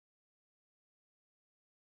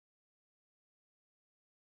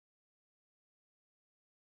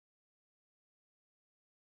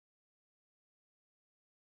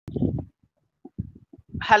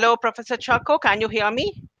Hello, Professor Chalkoo. Can you hear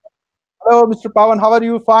me? Hello, Mr. Pawan. How are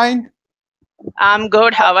you? Fine. I'm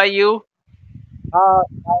good. How are you?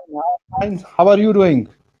 Fine. How are you doing?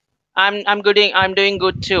 I'm doing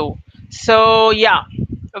good too. So yeah,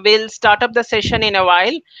 we'll start up the session in a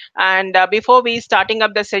while. And before we starting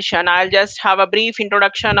up the session, I'll just have a brief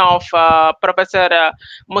introduction of Professor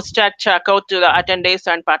Mushtaq Chalkoo to the attendees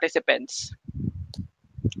and participants.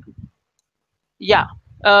 Yeah.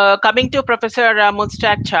 Coming to Professor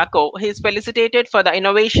Mushtaq Chalkoo, he is felicitated for the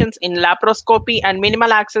innovations in laparoscopy and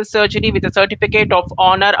minimal access surgery with a certificate of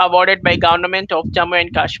honor awarded by Government of Jammu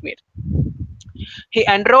and Kashmir. He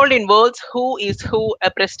enrolled in World's Who is Who,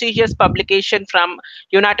 a prestigious publication from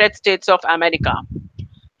United States of America.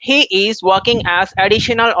 He is working as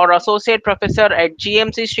additional or associate professor at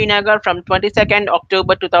GMC Srinagar from 22nd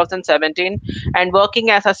October 2017 and working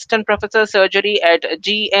as assistant professor surgery at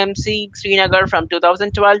GMC Srinagar from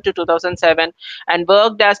 2012 to 2007 and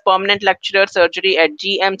worked as permanent lecturer surgery at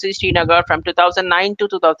GMC Srinagar from 2009 to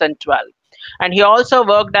 2012. And he also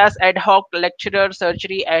worked as ad hoc lecturer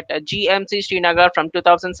surgery at GMC Srinagar from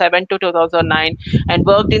 2007 to 2009 and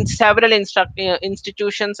worked in several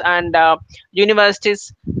institutions and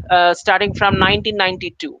universities starting from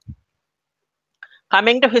 1992.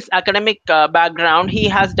 Coming to his academic background, he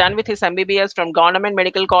has done with his MBBS from Government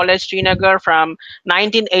Medical College Srinagar from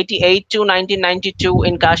 1988 to 1992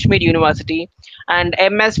 in Kashmir University and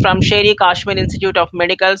MS from Sher-e Kashmir Institute of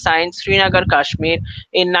Medical Science, Srinagar, Kashmir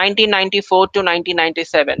in 1994 to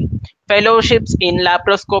 1997. Fellowships in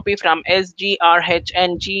laparoscopy from SGRH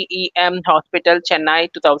and GEM Hospital,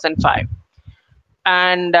 Chennai 2005.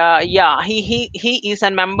 And yeah, he is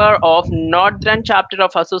a member of Northern Chapter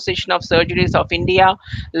of Association of Surgeries of India,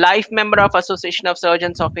 life member of Association of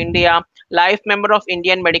Surgeons of India, life member of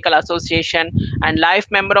Indian Medical Association, and life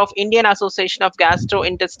member of Indian Association of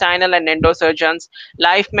Gastrointestinal and Endosurgeons,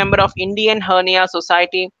 life member of Indian Hernia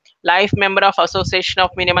Society, life member of Association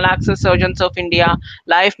of Minimal Access Surgeons of India,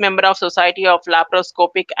 life member of Society of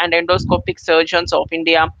Laparoscopic and Endoscopic Surgeons of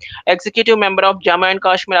India, executive member of Jammu and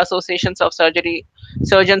Kashmir Associations of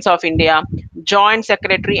Surgeons of India, joint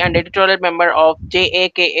secretary and editorial member of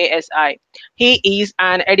JAKASI. He is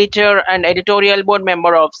an editor and editorial board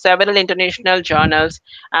member of several international journals,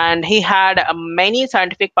 and he had many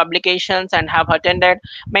scientific publications and have attended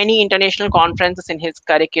many international conferences in his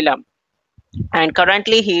curriculum. And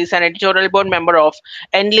currently he is an editorial board member of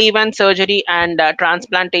enliven surgery and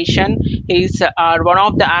transplantation. He's one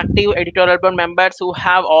of the active editorial board members who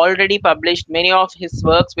have already published many of his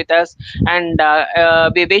works with us, and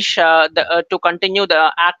we wish to continue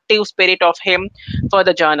the active spirit of him for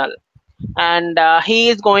the journal. And he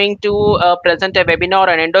is going to present a webinar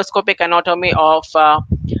on endoscopic anatomy of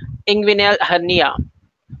inguinal hernia.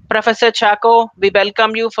 Professor Chalkoo, we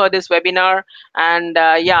welcome you for this webinar, and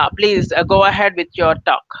yeah, please go ahead with your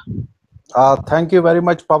talk. Thank you very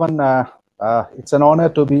much, Pawan. It's an honor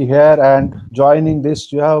to be here and joining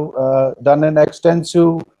this. You have done an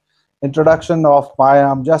extensive introduction of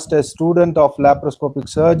I'm just a student of laparoscopic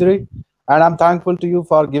surgery, and I'm thankful to you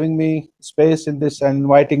for giving me space in this and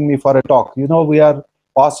inviting me for a talk. You know, we are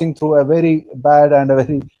passing through a very bad and a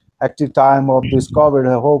very active time of this COVID.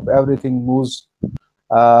 I hope everything moves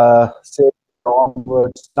safe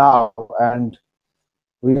onwards now, and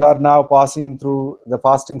we are now passing through the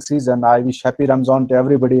fasting season. I wish happy Ramzan to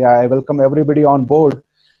everybody. I welcome everybody on board.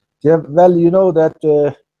 Yeah, well, you know that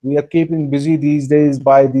we are keeping busy these days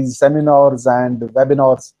by these seminars and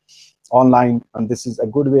webinars online, and this is a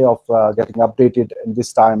good way of getting updated in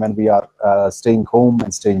this time, and we are staying home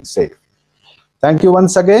and staying safe. Thank you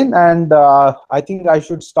once again, and I think I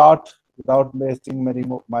should start without wasting very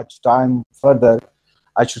much time further.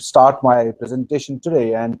 I should start my presentation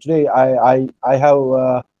today, and today I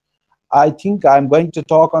think I'm going to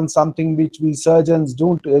talk on something which we surgeons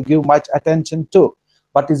don't give much attention to,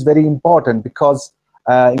 but is very important because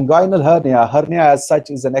inguinal hernia as such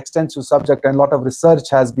is an extensive subject, and a lot of research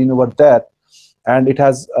has been over there, and it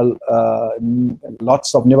has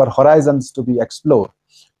lots of newer horizons to be explored.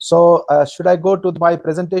 So should I go to my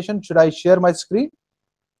presentation? Should I share my screen?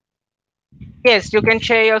 Yes, you can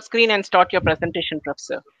share your screen and start your presentation,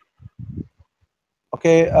 Professor.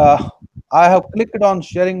 Okay, I have clicked on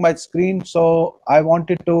sharing my screen, so I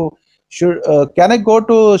wanted to can I go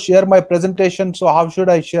to share my presentation? So how should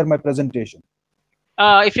I share my presentation?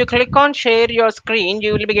 If you click on share your screen,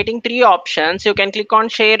 you will be getting three options. You can click on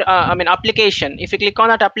share, application. If you click on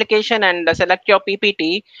that application and select your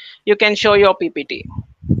PPT, you can show your PPT.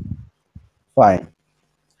 Fine.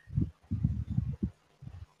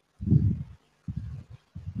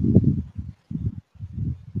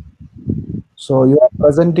 So you are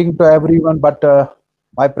presenting to everyone, but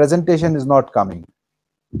My presentation is not coming.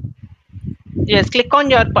 Yes, click on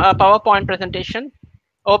your PowerPoint presentation.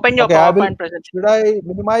 Open your Okay, I will. PowerPoint presentation. Should I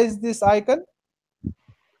minimize this icon?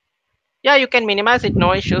 Yeah, you can minimize it,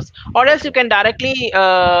 no issues. Or else you can directly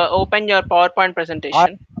open your PowerPoint I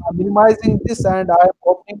presentation. am minimizing this and I am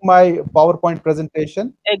opening my PowerPoint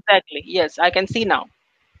presentation. Exactly. Yes, I can see now.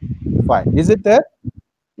 Fine. Is it there?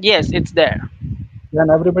 Yes, it's there. Can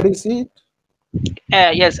everybody see it?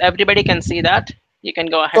 Yes, everybody can see that. You can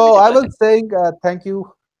go ahead with So your I was presentation. saying, thank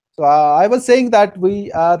you. So I was saying that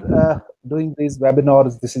we are doing these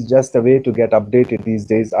webinars. This is just a way to get updated these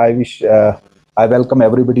days. I welcome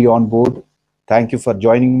everybody on board. Thank you for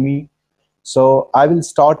joining me. So I will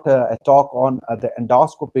start a talk on the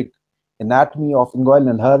endoscopic anatomy of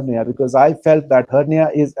inguinal hernia because I felt that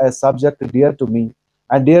hernia is a subject dear to me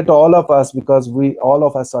and dear to all of us because we all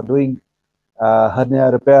of us are doing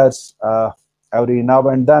hernia repairs every now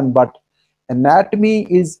and then. But anatomy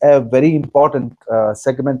is a very important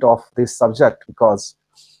segment of this subject because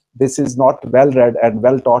this is not well read and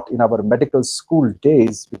well taught in our medical school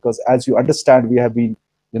days. Because as you understand, we have been,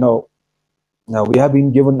 you know, now we have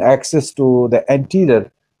been given access to the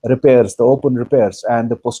anterior repairs, the open repairs, and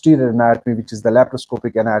the posterior anatomy, which is the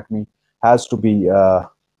laparoscopic anatomy, has to be, you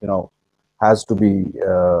know, has to be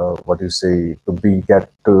what do you say to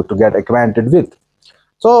get acquainted with.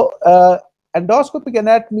 So endoscopic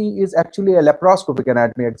anatomy is actually a laparoscopic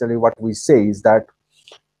anatomy. Actually, what we say is that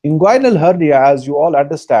inguinal hernia, as you all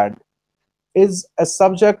understand, is a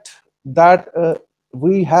subject that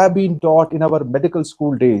we have been taught in our medical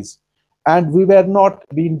school days, and we were not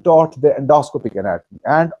being taught the endoscopic anatomy.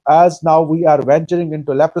 And as now we are venturing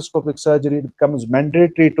into laparoscopic surgery, it becomes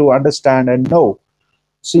mandatory to understand and know.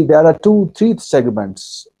 See, there are three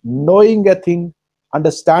segments: knowing a thing,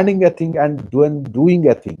 understanding a thing, and doing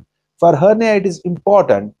a thing. For hernia, it is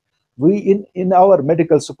important. We in our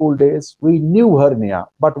medical school days, we knew hernia,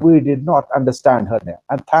 but we did not understand hernia.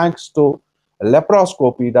 And thanks to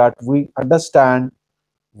laparoscopy, that we understand,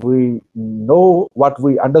 we know what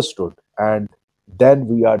we understood, and then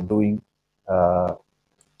we are doing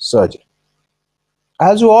surgery.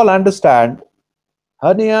 As you all understand,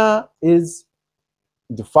 hernia is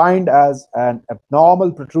defined as an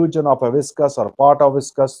abnormal protrusion of a viscous or part of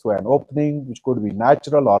viscous through an opening, which could be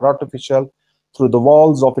natural or artificial, through the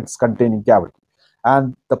walls of its containing cavity.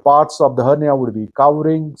 And the parts of the hernia would be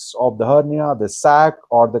coverings of the hernia, the sac,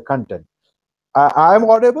 or the content. I am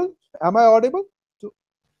audible? Am I audible?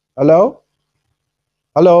 Hello?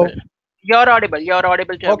 Hello? You're audible. You're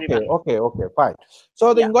audible to Okay, everyone. okay, okay, fine.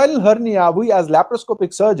 So the Yeah. inguinal hernia, we as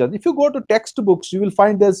laparoscopic surgeons, if you go to textbooks, you will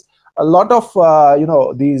find there's a lot of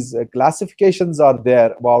these classifications are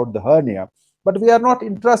there about the hernia, but we are not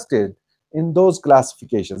interested in those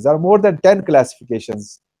classifications. There are more than 10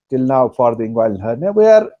 classifications till now for the inguinal hernia. We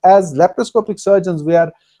are, as laparoscopic surgeons, we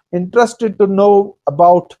are interested to know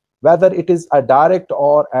about whether it is a direct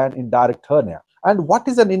or an indirect hernia. And what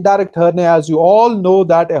is an indirect hernia? As you all know,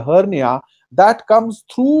 that a hernia that comes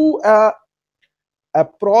through a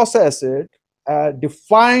processed,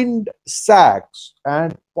 defined sacs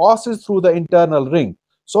and passes through the internal ring.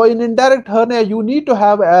 So in indirect hernia, you need to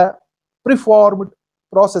have a preformed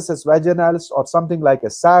processus vaginalis or something like a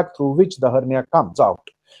sac through which the hernia comes out.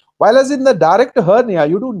 While as in the direct hernia,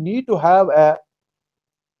 you do need to have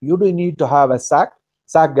a sac.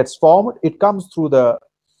 Sac gets formed. It comes through the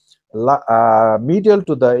medial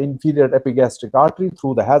to the inferior epigastric artery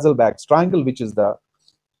through the Hasselback's triangle, which is the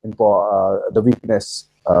weakness,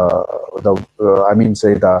 I mean,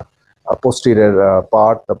 say the posterior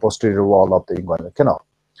part, the posterior wall of the inguinal canal.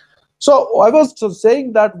 So I was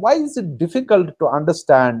saying that why is it difficult to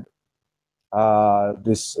understand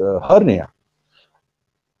this hernia?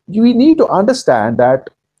 We need to understand that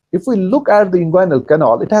if we look at the inguinal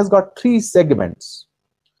canal, it has got three segments.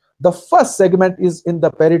 The first segment is in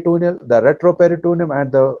the peritoneal, the retroperitoneum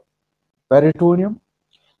and the peritoneum.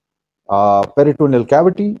 Peritoneal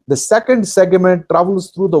cavity. The second segment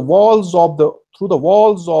travels through the walls of the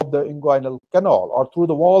inguinal canal or through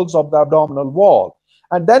the walls of the abdominal wall,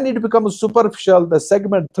 and then it becomes superficial. The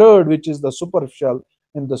segment third, which is the superficial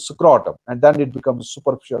in the scrotum, and then it becomes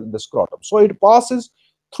superficial in the scrotum. So it passes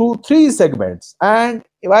through three segments, and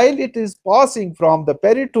while it is passing from the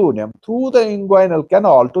peritoneum through the inguinal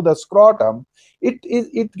canal to the scrotum,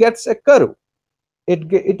 it gets a curve.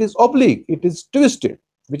 It is oblique, it is twisted,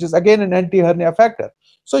 which is again an anti-hernia factor.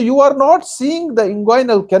 So you are not seeing the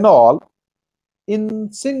inguinal canal in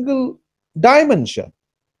single dimension.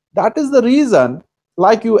 That is the reason,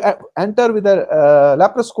 like you enter with a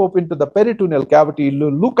laparoscope into the peritoneal cavity, you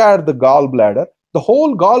look at the gallbladder, the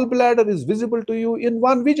whole gallbladder is visible to you in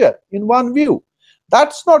one vision, in one view.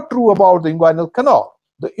 That's not true about the inguinal canal.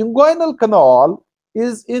 The inguinal canal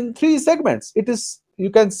is in three segments. It is, you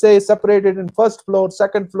can say, separated in first floor,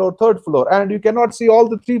 second floor, third floor, and you cannot see all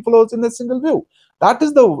the three floors in a single view. That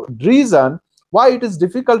is the reason why it is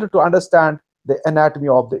difficult to understand the anatomy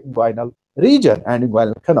of the inguinal region and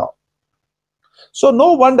inguinal canal. So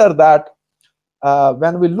no wonder that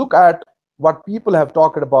when we look at what people have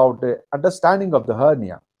talked about the understanding of the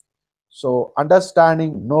hernia, so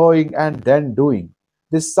understanding, knowing, and then doing,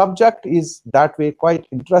 this subject is that way quite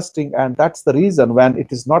interesting, and that's the reason when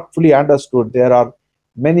it is not fully understood, there are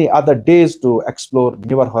many other days to explore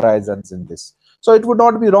newer horizons in this. So it would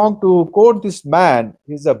not be wrong to quote this man.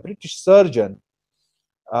 He's a British surgeon,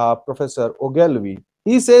 Professor Ogilvy.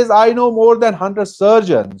 He says, I know more than 100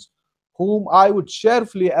 surgeons whom I would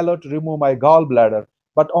cheerfully allow to remove my gallbladder,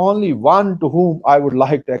 but only one to whom I would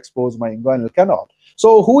like to expose my inguinal canal.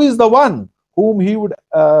 So who is the one whom he would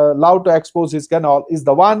allow to expose his canal? Is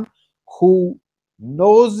the one who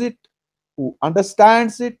knows it, who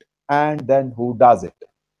understands it, and then who does it.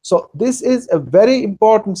 So this is a very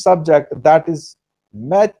important subject that is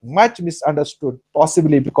much misunderstood,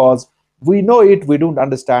 possibly because we know it, we don't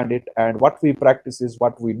understand it, and what we practice is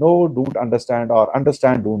what we know, don't understand, or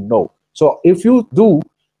understand, don't know. So if you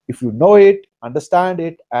know it, understand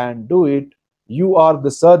it, and do it, you are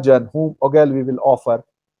the surgeon whom Ogilvy will offer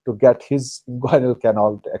to get his inguinal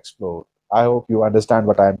canal to explode. I hope you understand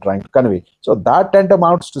what I am trying to convey. So that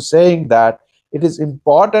tantamounts to saying that it is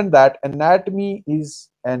important that anatomy is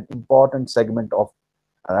an important segment of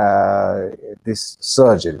this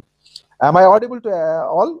surgery. Am I audible to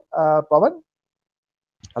all, Pawan?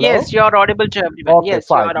 Hello? Yes, you are audible to everyone. Okay, Yes,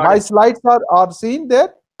 you fine. are My audible. slides are seen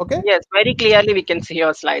there? Okay? Yes, very clearly we can see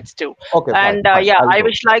your slides too. Okay, fine, And fine. yeah, I'll I go.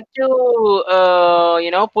 wish like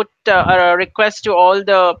to put a request to all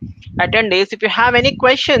the attendees. If you have any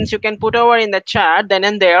questions, you can put over in the chat then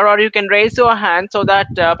and there, or you can raise your hand so that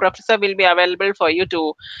Professor will be available for you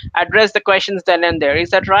to address the questions then and there. Is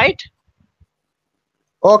that right?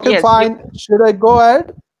 Okay, Yes, you. fine. Should I go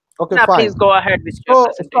ahead? Okay, Yeah, please fine. go ahead with your So I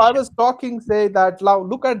presentation. was talking, say that now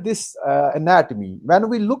look at this anatomy. When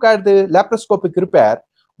we look at the laparoscopic repair,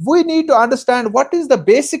 we need to understand what is the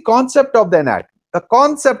basic concept of the anatomy. The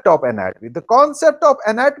concept of anatomy. The concept of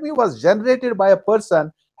anatomy was generated by a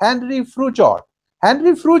person, Henry Fruchard.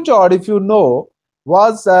 Henry Fruchard, if you know,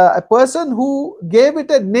 was a person who gave it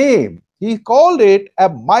a name. He called it a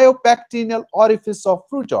myopectineal orifice of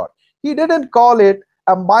Fruchard. He didn't call it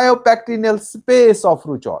a myopectineal space of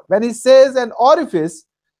Fruchard. When he says an orifice,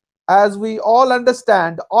 as we all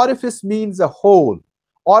understand, orifice means a hole.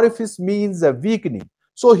 Orifice means a weakening.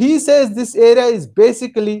 So he says this area is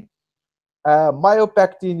basically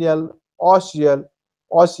myopectineal,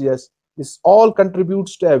 osseous. This all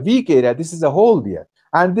contributes to a weak area. This is a hole there.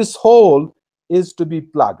 And this hole is to be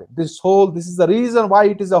plugged. This hole, this is the reason why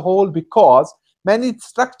it is a hole, because many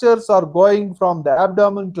structures are going from the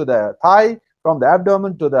abdomen to the thigh, from the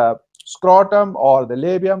abdomen to the scrotum or the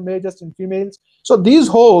labium majus in females. So these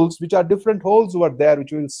holes, which are different holes over there,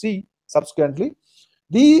 which we will see subsequently,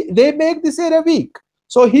 they make this area weak.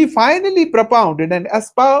 So he finally propounded and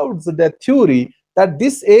espoused the theory that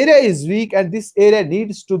this area is weak and this area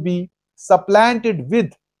needs to be supplanted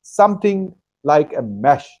with something like a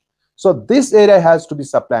mesh. So this area has to be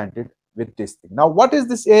supplanted with this thing. Now, what is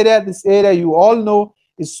this area? This area, you all know,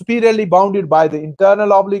 is superiorly bounded by the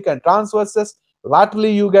internal oblique and transversus.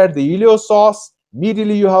 Laterally, you get the iliopsoas.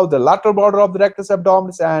 Medially, you have the lateral border of the rectus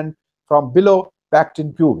abdominis, and from below,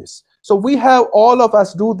 pecten pubis. So we have all of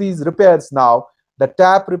us do these repairs now, the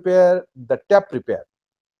tap repair, the tap repair.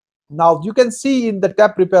 Now you can see in the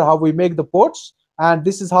tap repair how we make the ports, and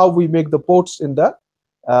this is how we make the ports in the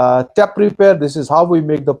tap repair. This is how we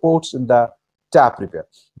make the ports in the tap repair.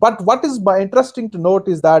 But what is interesting to note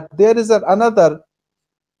is that there is another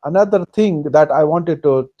thing that I wanted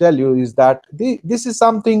to tell you is that this is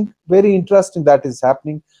something very interesting that is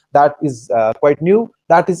happening, that is quite new,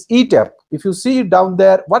 that is ETAP. If you see down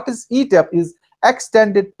there, what is ETAP is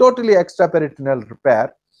extended totally extraperitoneal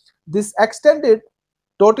repair. This extended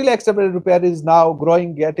totally extraperitoneal repair is now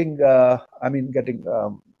growing, getting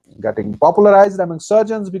popularized among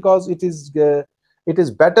surgeons, because it is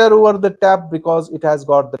better over the tap, because it has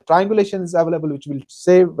got the triangulation is available, which we'll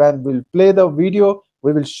say when we'll play the video.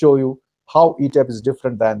 We will show you how ETAP is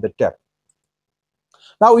different than the TAP.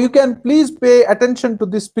 Now you can please pay attention to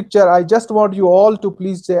this picture. I just want you all to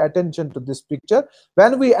please pay attention to this picture.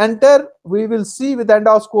 When we enter, we will see with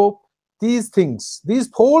endoscope these things. These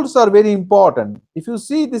folds are very important. If you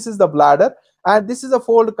see, this is the bladder, and this is a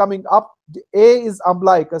fold coming up. The A is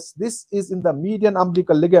umbilicus. This is in the median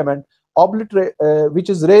umbilical ligament. which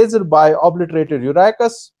is raised by obliterated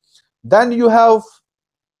urachus. Then you have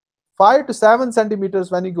 5 to 7 centimeters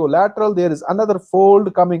when you go lateral. There is another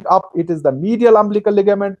fold coming up. It is the medial umbilical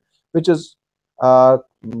ligament, which is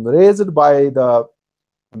raised by the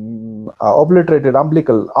obliterated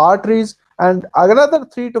umbilical arteries. And another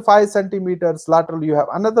 3 to 5 centimeters lateral, you have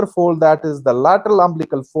another fold, that is the lateral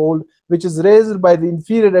umbilical fold, which is raised by the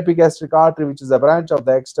inferior epigastric artery, which is a branch of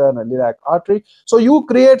the external iliac artery. So you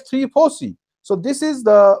create 3 fossae. So this is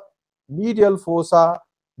the medial fossa,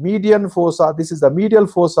 median fossa. This is the medial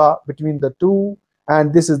fossa between the two,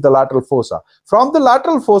 and this is the lateral fossa. From the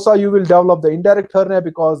lateral fossa, you will develop the indirect hernia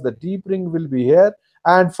because the deep ring will be here.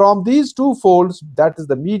 And from these two folds, that is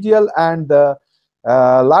the medial and the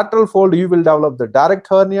lateral fold, you will develop the direct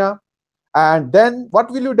hernia. And then what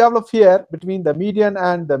will you develop here? Between the median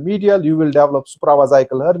and the medial, you will develop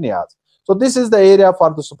supravesical hernias. So this is the area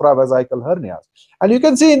for the supravesical hernias. And you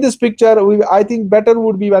can see in this picture, I think better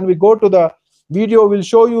would be when we go to the video, will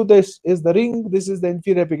show you this is the ring, this is the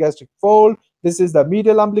inferior epigastric fold, this is the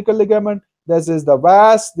medial umbilical ligament, this is the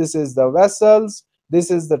vas, this is the vessels,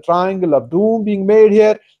 this is the triangle of doom being made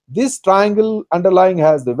here. This triangle underlying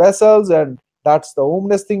has the vessels, and that's the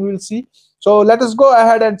ominous thing we'll see. So let us go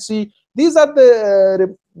ahead and see. These are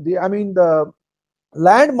the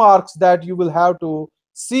landmarks that you will have to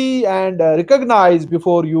see and recognize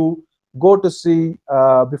before you go to see,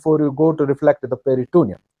 before you go to reflect the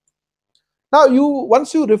peritoneum. Now,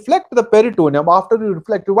 once you reflect the peritoneum, after you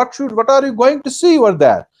reflect, what are you going to see over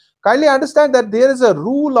there? Kindly understand that there is a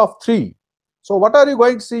rule of 3. So what are you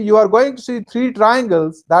going to see? You are going to see 3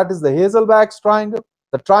 triangles. That is the Hazelback's triangle,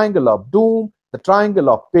 the triangle of doom, the triangle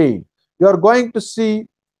of pain. You are going to see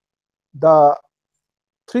the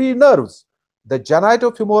 3 nerves, the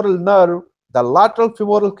genitofemoral nerve, the lateral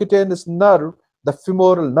femoral cutaneous nerve, the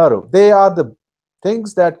femoral nerve. They are the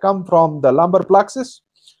things that come from the lumbar plexus.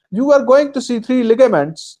 You are going to see 3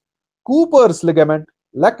 ligaments: Cooper's ligament,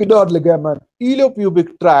 Lacidor ligament,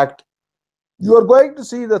 iliopubic tract. You are going to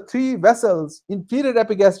see the 3 vessels: inferior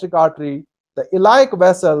epigastric artery, the iliac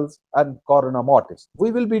vessels, and corona mortis.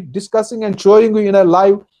 We will be discussing and showing you in a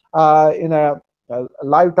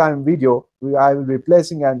lifetime video. I will be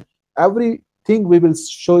placing, and everything we will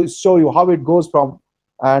show you how it goes from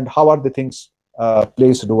and how are the things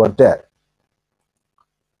placed over there.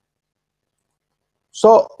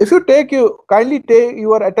 So if you kindly take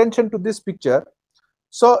your attention to this picture.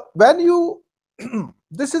 So when you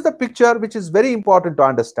this is the picture which is very important to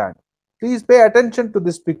understand. Please pay attention to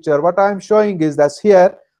this picture. What I am showing is that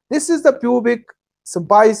here, this is the pubic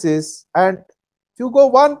symphysis, and if you go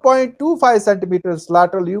 1.25 centimeters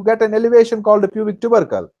lateral, you get an elevation called the pubic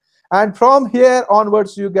tubercle, and from here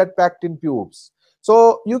onwards you get pecten pubes.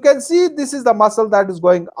 So you can see this is the muscle that is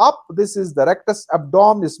going up. This is the rectus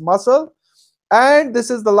abdominis muscle, and this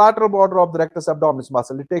is the lateral border of the rectus abdominis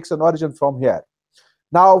muscle. It takes an origin from here.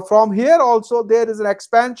 Now from here also there is an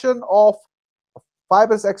expansion of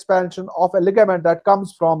fibrous expansion of a ligament that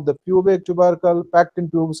comes from the pubic tubercle, pecten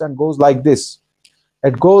pubes, and goes like this.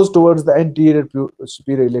 It goes towards the anterior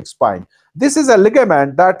superior iliac spine. This is a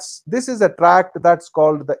ligament, this is a tract that's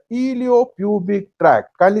called the iliopubic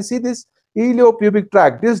tract. Kindly see this iliopubic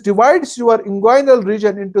tract. This divides your inguinal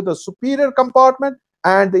region into the superior compartment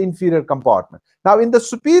and the inferior compartment. Now in the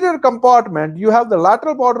superior compartment, you have the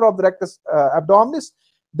lateral border of the rectus abdominis.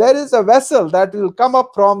 There is a vessel that will come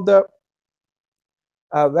up from the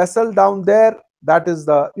vessel down there. That is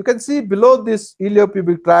you can see below this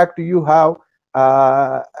iliopubic tract you have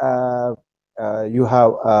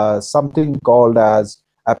something called as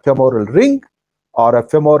a femoral ring or a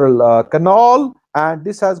femoral canal, and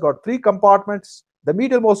this has got 3 compartments. The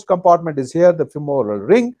medialmost compartment is here, the femoral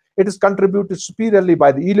ring. It is contributed superiorly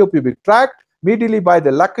by the iliopubic tract, medially by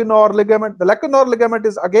the lacunar ligament. The lacunar ligament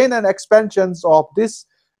is again an expansion of this.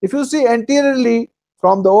 If you see anteriorly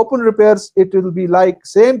from the open repairs, it will be like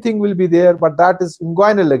same thing will be there, but that is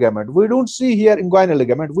inguinal ligament. We don't see here inguinal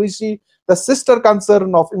ligament. We see the sister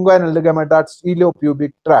concern of inguinal ligament, that's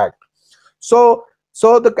iliopubic tract. So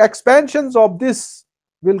the expansions of this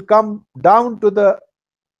will come down to the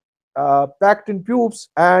pecten pubes,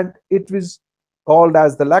 and it is called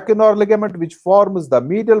as the lacunar ligament, which forms the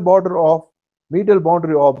medial boundary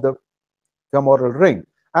of the femoral ring.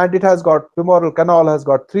 And it has got femoral canal has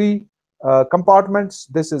got 3 compartments.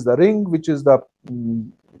 This is the ring, which is the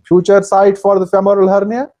future site for the femoral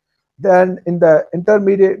hernia. Then in the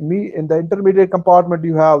intermediate compartment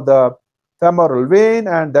you have the femoral vein,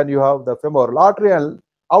 and then you have the femoral artery, and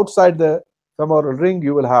outside the femoral ring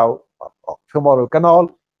you will have a femoral canal,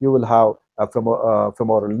 you will have a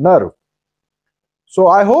femoral nerve. So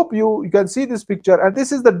I hope you can see this picture, and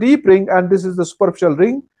this is the deep ring and this is the superficial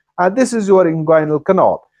ring, and this is your inguinal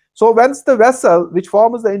canal. So once the vessel which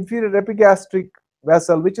forms the inferior epigastric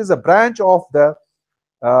vessel, which is a branch of the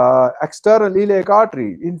external iliac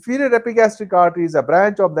artery. Inferior epigastric artery is a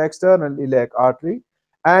branch of the external iliac artery,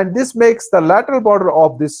 and this makes the lateral border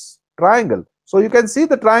of this triangle. So you can see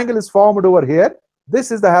the triangle is formed over here. This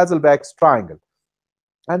is the Hasselbalch's triangle,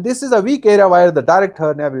 and this is a weak area where the direct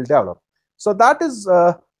hernia will develop. So that is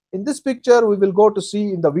in this picture we will go to see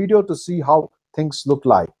in the video to see how things look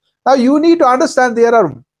like. Now you need to understand there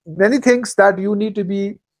are many things that you need to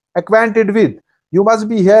be acquainted with. You must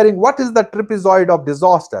be hearing what is the trapezoid of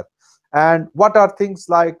disaster, and what are things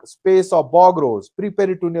like space of Bogros,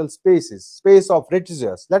 preperitoneal spaces, space of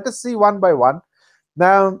Retizius. Let us see one by one.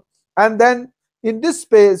 Now, and then in this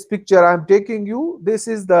space picture I am taking you, this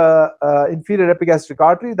is the inferior epigastric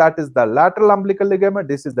artery, that is the lateral umbilical ligament,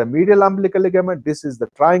 this is the medial umbilical ligament, this is the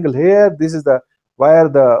triangle here, this is the where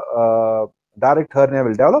the direct hernia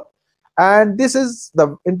will develop, and this is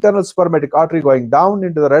the internal spermatic artery going down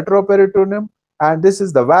into the retroperitoneum, and this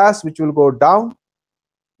is the vas which will go down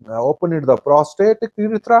open into the prostatic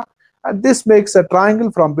urethra, and this makes a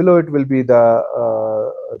triangle. From below it will be the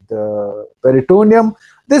peritoneum.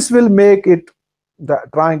 This will make it the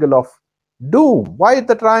triangle of doom. Why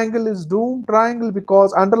the triangle is doom triangle?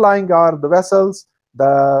 Because underlying are the vessels,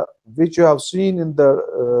 the which you have seen in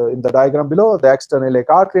the diagram below, the external iliac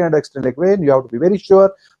artery and external iliac vein. You have to be very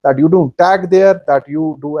sure that you don't tag there, that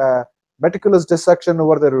you do a meticulous dissection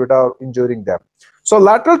over there without injuring them. So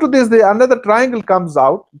lateral to this, another triangle comes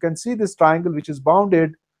out. You can see this triangle which is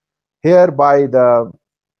bounded here by the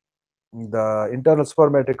internal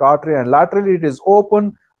spermatic artery, and laterally it is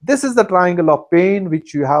open. This is the triangle of pain,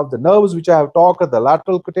 which you have the nerves which I have talked, the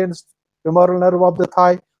lateral cutaneous femoral nerve of the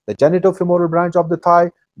thigh, the genitofemoral branch of the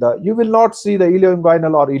thigh. You will not see the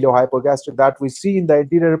ilioinguinal or iliohypogastric that we see in the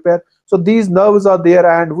anterior pair. So these nerves are there,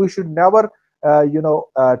 and we should never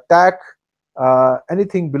tack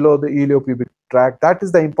anything below the iliopubic tract. That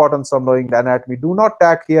is the importance of knowing the anatomy. Do not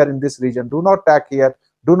tack here in this region, do not tack here,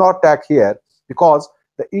 do not tack here, because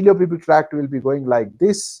the iliopubic tract will be going like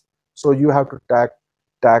this. So you have to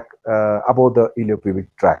tack above the iliopubic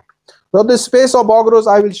tract. So the space of Bogros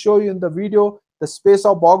I will show you in the video. The space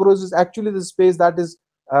of Bogros is actually the space that is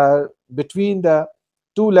between the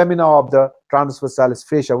two lamina of the transversalis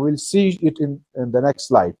fascia. We will see it in the next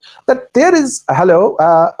slide. That there is, hello,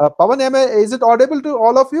 Pavan, is it audible to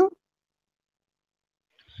all of you?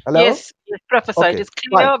 Hello? Yes, Professor, okay, it is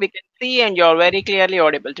clear. fine. We can see, and you're very clearly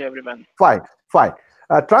audible to everyone. Fine.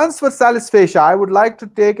 Transversalis fascia. I would like to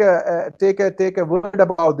take a word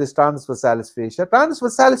about this transversalis fascia.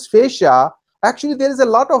 Transversalis fascia. Actually, there is a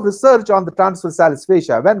lot of research on the transversalis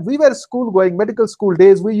fascia. When we were school-going, medical school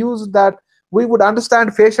days, we used that. We would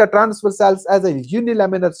understand fascia transversalis as a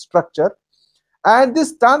unilaminar structure, and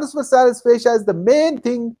this transversalis fascia is the main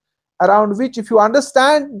thing around which, if you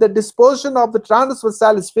understand the disposition of the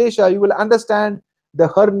transversalis fascia, you will understand the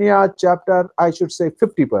hernia chapter, I should say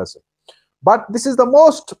 50%. But this is the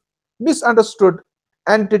most misunderstood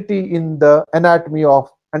entity in the anatomy of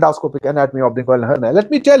endoscopic anatomy of the inguinal hernia. Let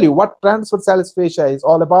me tell you what transversalis fascia is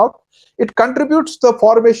all about. It contributes to the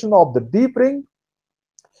formation of the deep ring.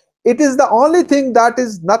 It is the only thing that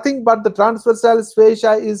is nothing but the transversalis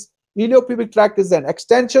fascia is iliopubic tract is an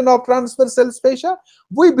extension of transversalis fascia.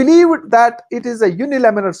 We believe that it is a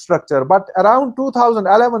unilaminar structure, but around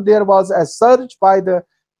 2011 there was a surge by the,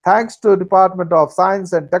 thanks to Department of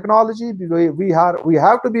Science and Technology. We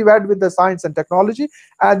have to be wed with the science and technology,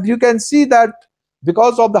 and you can see that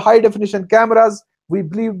because of the high definition cameras, we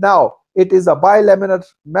believe now it is a bilaminar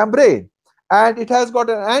membrane, and it has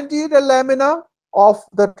got an anterior lamina of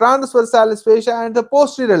the transversalis fascia and the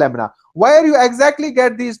posterior lamina. Where you exactly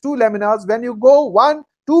get these two laminas? When you go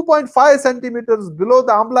 2.5 centimeters below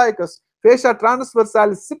the umbilicus, fascia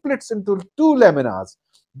transversalis splits into two laminas.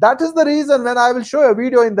 That is the reason when I will show a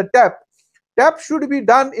video in the TEP should be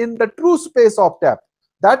done in the true space of TEP.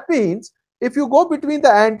 That means if you go between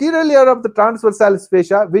the anterior layer of the transversalis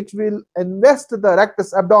fascia, which will invest the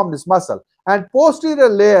rectus abdominis muscle, and posterior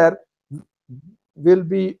layer will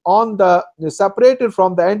be on the separated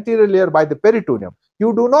from the anterior layer by the peritoneum.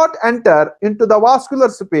 You do not enter into the vascular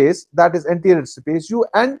space, that is anterior space. You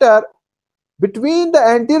enter between the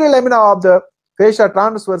anterior lamina of the fascia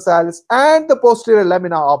transversalis and the posterior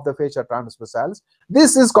lamina of the fascia transversalis.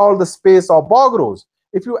 This is called the space of Bogros.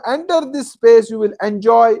 If you enter this space, you will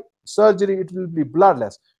enjoy surgery. It will be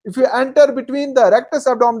bloodless. If you enter between the rectus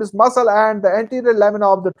abdominis muscle and the anterior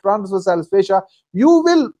lamina of the transversalis fascia, you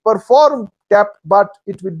will perform TEP, but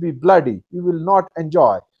it will be bloody. You will not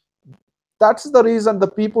enjoy. That's the reason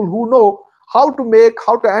the people who know how to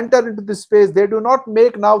enter into this space, they do not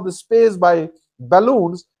make now the space by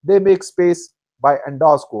balloons, they make space by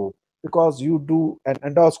endoscope, because you do an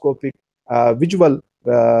endoscopic visual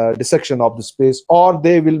dissection of the space, or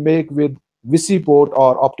they will make with VC port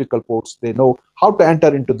or optical ports. They know how to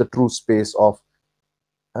enter into the true space of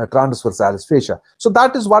transversalis fascia. So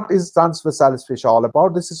that is what is transversalis fascia all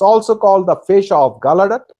about. This is also called the fascia of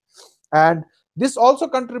Gallaudet, and this also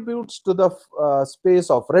contributes to the space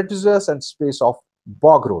of Rettius and space of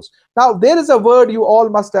Bogros. Now, there is a word you all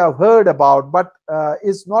must have heard about, but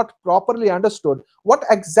is not properly understood. What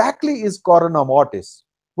exactly is corona mortis?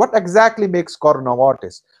 What exactly makes corona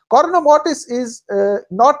mortis? Corona mortis is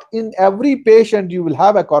not in every patient you will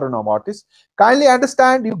have a corona mortis. Kindly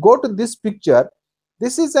understand, you go to this picture.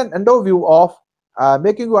 This is an endo view of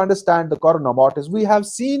making you understand the corona mortis. We have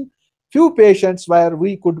seen few patients where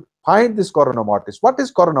we could find this corona mortis. What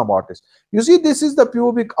is corona mortis? You see, this is the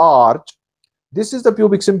pubic arch. This is the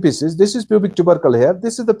pubic symphysis. This is pubic tubercle here.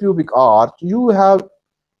 This is the pubic arch. You have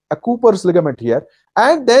a Cooper's ligament here.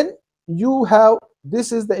 And then you have,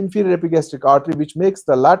 this is the inferior epigastric artery, which makes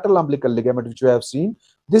the lateral umbilical ligament, which we have seen.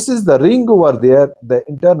 This is the ring over there, the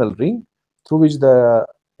internal ring, through which the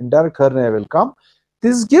indirect hernia will come.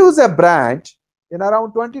 This gives a branch in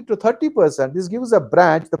around 20 to 30%. This gives a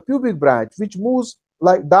branch, the pubic branch, which moves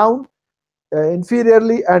like down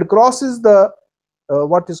inferiorly and crosses the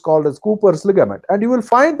what is called as Cooper's ligament. And you will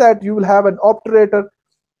find that you will have an obturator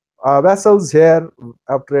vessels here,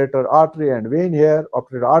 obturator artery and vein here.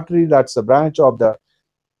 Obturator artery, that's a branch of the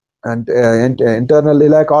internal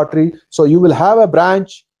iliac artery. So you will have a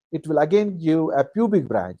branch. It will again give a pubic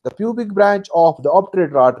branch. The pubic branch of the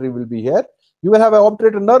obturator artery will be here. You will have an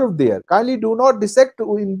obturator nerve there. Kindly do not dissect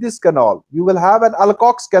in this canal. You will have an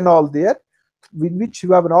Alcock's canal there, in which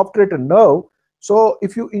you have an obturator nerve. So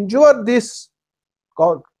if you injure this,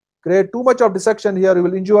 create too much of dissection here, you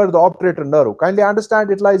will injure the obturator nerve. Kindly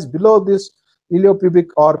understand, it lies below this iliopubic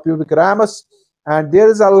or pubic ramus, and there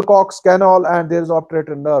is Alcock's canal and there is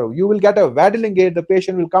obturator nerve. You will get a waddling gait. The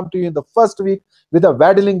patient will come to you in the first week with a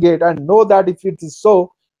waddling gait, and know that if it is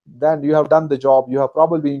so, then you have done the job. You have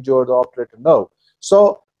probably injured the obturator nerve.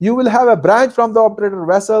 So you will have a branch from the obturator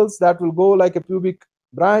vessels that will go like a pubic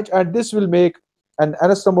branch, and this will make an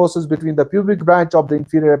anastomosis between the pubic branch of the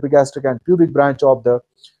inferior epigastric and pubic branch of the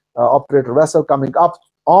obturator vessel coming up,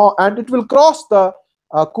 and it will cross the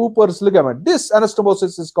Cooper's ligament. This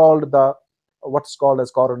anastomosis is called the what's called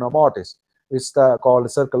as corona mortis. It's called the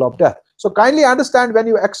circle of death. So kindly understand, when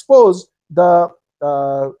you expose the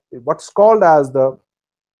what's called as the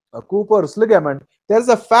Cooper's ligament, there's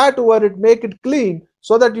a fat over it, make it clean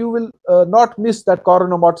so that you will not miss that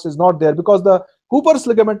corona mortis is not there, because the Cooper's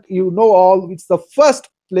ligament, you know all, it's the first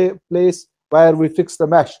place where we fix the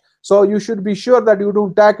mesh. So you should be sure that you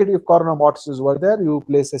don't tack it if corona mortis is over there. You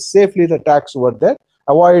place safely the tacks over there.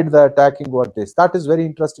 Avoid the tacking over this. That is very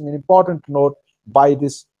interesting and important to note by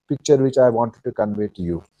this picture which I wanted to convey to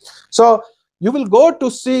you. So you will go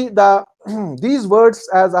to see the these words,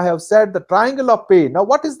 as I have said, the triangle of pain. Now,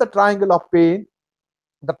 what is the triangle of pain?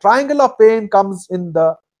 The triangle of pain comes in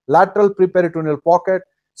the lateral preperitoneal pocket.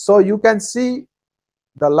 So you can see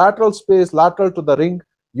the lateral space, lateral to the ring.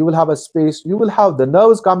 You will have a space. You will have the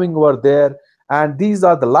nerves coming over there, and these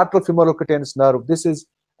are the lateral femoral cutaneous nerve. This is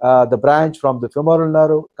the branch from the femoral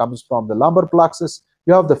nerve, comes from the lumbar plexus.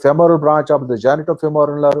 You have the femoral branch of the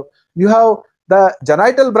genitofemoral nerve. You have the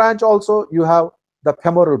genital branch also. You have the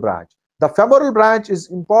femoral branch. The femoral branch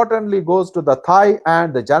is importantly goes to the thigh,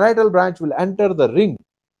 and the genital branch will enter the ring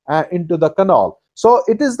into the canal. So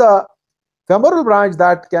it is the femoral branch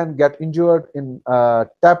that can get injured in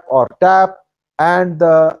tap or tap, and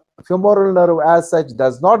the femoral nerve as such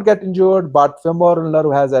does not get injured, but femoral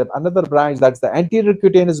nerve has another branch, that's the anterior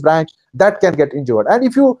cutaneous branch, that can get injured. And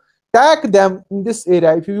if you tack them in this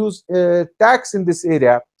area, if you use tacks in this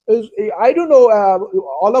area, I don't know,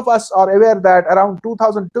 all of us are aware that around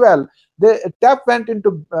 2012 the tap went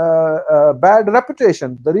into bad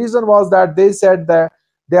reputation. The reason was that they said that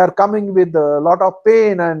they are coming with a lot of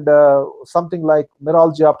pain and something like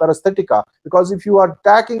neuralgia paresthetica, because if you are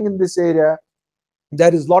tacking in this area,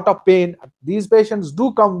 there is a lot of pain. These patients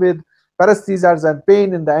do come with paresthesias and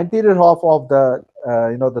pain in the anterior half of the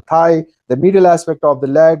the thigh, the medial aspect of the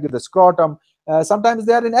leg, the scrotum. Sometimes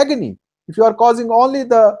they are in agony. If you are causing only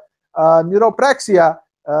the neuropraxia,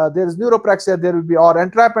 there is neuropraxia, there will be, or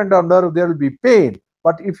entrapment of nerve, there will be pain.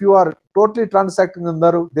 But if you are totally transecting the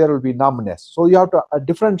nerve, there will be numbness. So you have to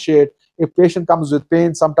differentiate. If patient comes with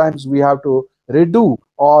pain, sometimes we have to redo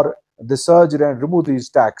or the surgery and remove these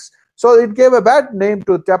tacks. So it gave a bad name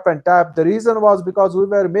to tap and tap. The reason was because we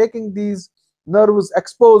were making these nerves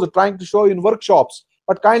exposed, trying to show in workshops.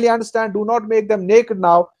 But kindly understand, do not make them naked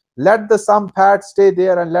now. Let the some fat stay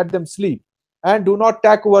there and let them sleep. And do not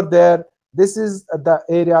tack over there. This is the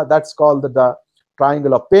area that's called the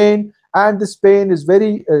triangle of pain. And this pain is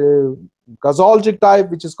very gasolgic type,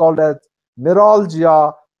 which is called as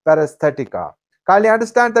neuralgia paresthetica. Kindly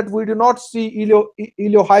understand that we do not see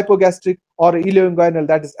iliohypogastric or ilioinguinal,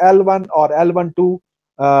 that is L1 or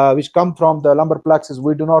L1-2, which come from the lumbar plexus.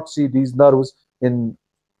 We do not see these nerves in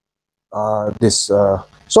this.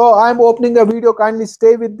 So I'm opening a video. Kindly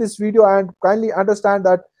stay with this video and kindly understand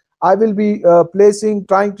that I will be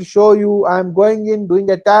trying to show you. I'm going in, doing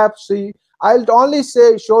a tap. See, I'll only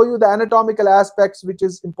show you the anatomical aspects, which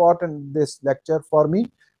is important in this lecture for me.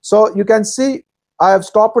 So you can see I have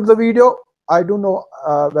stopped the video. I don't know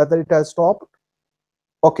whether it has stopped.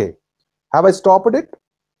 Okay. Have I stopped it?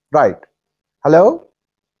 Right. Hello?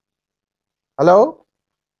 Hello?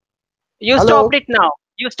 You Hello? stopped it now.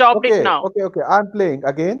 You stopped it Okay, now. okay. I'm playing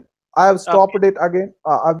again. I have stopped Okay. it again.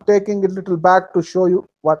 I'm taking it a little back to show you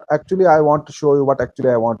what actually I want to show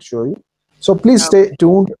you, So please Okay. stay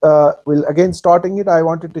tuned. We'll again starting it. I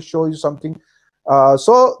wanted to show you something.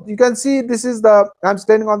 So you can see this is I'm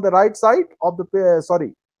standing on the right side of the,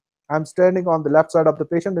 sorry, I'm standing on the left side of the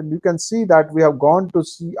patient, and you can see that we have gone to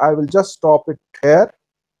see. I will just stop it here.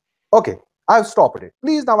 Okay, I've stopped it.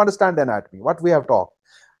 Please now understand the anatomy, what we have talked.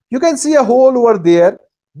 You can see a hole over there.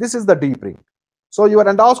 This is the deep ring. So your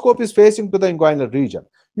endoscope is facing to the inguinal region.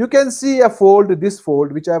 You can see a fold, this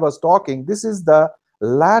fold, which I was talking. This is the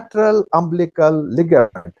lateral umbilical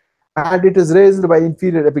ligament, and it is raised by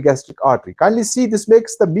inferior epigastric artery. Kindly see, this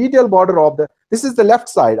makes the medial border of this is the left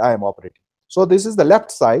side I am operating. So this is the left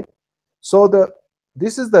side. So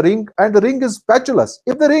this is the ring, and the ring is patulous.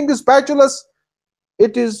 If the ring is patulous,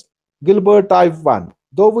 it is Gilbert type 1.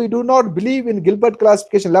 Though we do not believe in Gilbert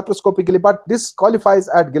classification laparoscopically, but this qualifies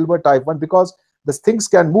at Gilbert type 1 because the things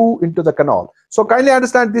can move into the canal. So kindly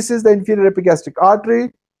understand, this is the inferior epigastric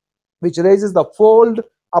artery, which raises the fold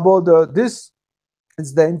above this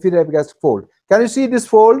is the inferior epigastric fold. Can you see this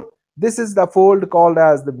fold? This is the fold called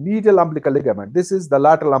as the medial umbilical ligament. This is the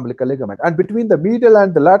lateral umbilical ligament. And between the medial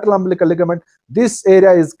and the lateral umbilical ligament, this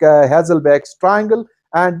area is Hazelbeck's triangle.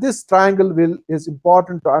 And this triangle is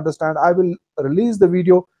important to understand. I will release the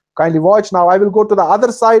video. Kindly watch now. I will go to the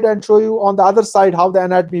other side and show you on the other side how the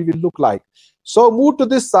anatomy will look like. So move to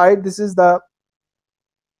this side. This is the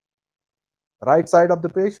right side of the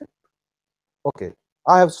patient. Okay,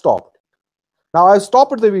 I have stopped. Now I have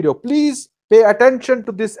stopped the video. Please pay attention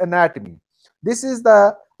to this anatomy. This is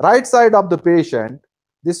the right side of the patient.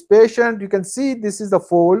 This patient, you can see this is the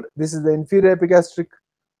fold. This is the inferior epigastric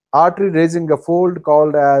artery raising a fold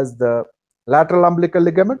called as the lateral umbilical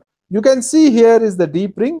ligament. You can see here is the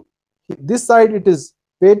deep ring. This side it is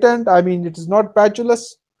patent. I mean, it is not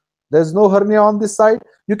patulous. There's no hernia on this side.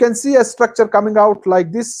 You can see a structure coming out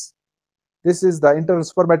like this. This is the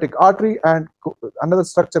interspermatic artery, and another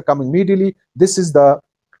structure coming medially. This is the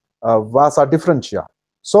vasa differentia.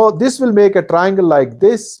 So this will make a triangle like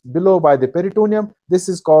this below by the peritoneum. This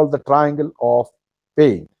is called the triangle of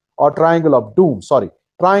pain or triangle of doom. Sorry,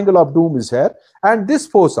 triangle of doom is here. And this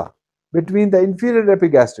fossa between the inferior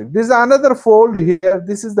epigastric. This is another fold here.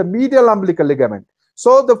 This is the medial umbilical ligament.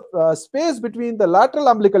 So the space between the lateral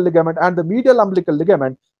umbilical ligament and the medial umbilical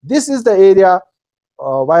ligament, this is the area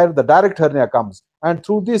where the direct hernia comes, and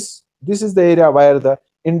through this is the area where the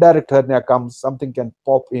indirect hernia comes. Something can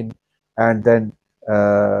pop in, and then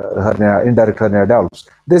indirect hernia develops.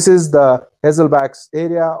 This is the Hazelbeck's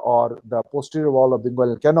area or the posterior wall of the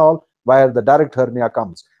inguinal canal where the direct hernia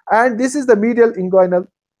comes, and this is the medial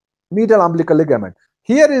umbilical ligament.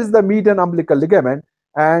 Here is the median umbilical ligament,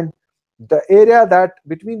 and the area that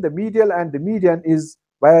between the medial and the median is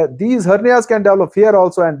where these hernias can develop here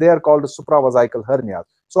also, and they are called supravesical hernias.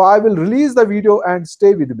 So I will release the video and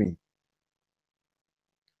stay with me.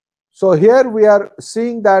 So here we are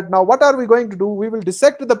seeing that now what are we going to do? We will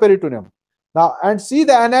dissect the peritoneum now and see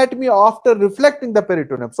the anatomy after reflecting the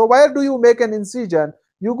peritoneum. So where do you make an incision?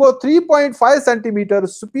 You go 3.5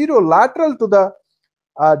 centimeters superior lateral to the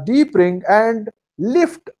deep ring and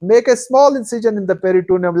make a small incision in the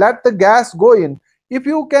peritoneum. Let the gas go in. If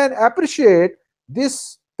you can appreciate,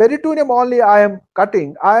 this peritoneum only I am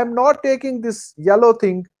cutting. I am not taking this yellow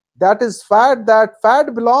thing, that is fat. That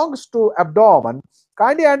fat belongs to abdomen.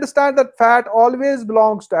 Kindly understand that fat always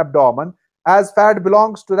belongs to abdomen, as fat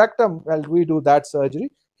belongs to rectum. Well, we do that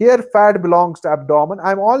surgery. Here fat belongs to abdomen.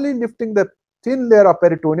 I am only lifting the thin layer of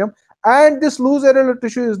peritoneum, and this loose areolar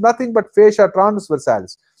tissue is nothing but fascia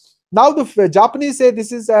transversalis. Now the Japanese say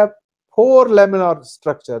this is a four laminar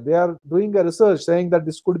structure. They are doing a research saying that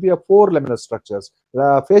this could be a four laminar structures.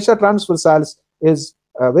 The fascia transversalis is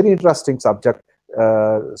a very interesting subject,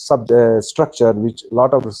 structure, which a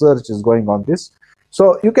lot of research is going on this.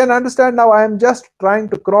 So you can understand now I am just trying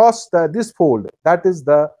to cross this fold. That is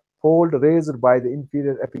the fold raised by the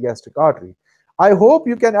inferior epigastric artery. I hope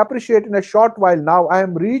you can appreciate in a short while now I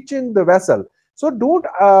am reaching the vessel. So don't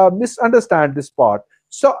misunderstand this part.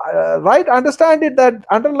 So right, understand it that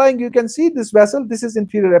underlying you can see this vessel. This is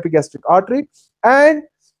inferior epigastric artery, and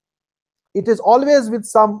it is always with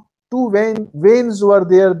some two veins were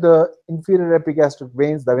there, the inferior epigastric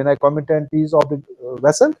veins, the vena comitatus of the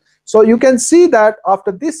vessel. So you can see that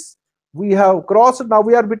after this we have crossed. Now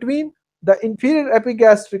we are between the inferior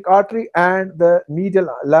epigastric artery and the medial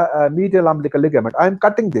umbilical ligament. I am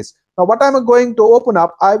cutting this. Now what I am going to open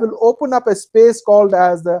up, I will open up a space called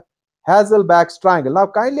as the Hasselbalch's triangle. Now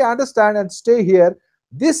kindly understand and stay here.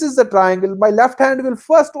 This is the triangle. My left hand will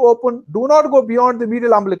first open. Do not go beyond the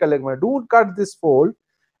medial umbilical ligament. Don't cut this fold.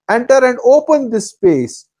 Enter and open this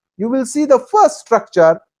space. You will see the first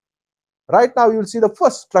structure. Right now you will see the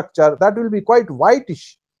first structure that will be quite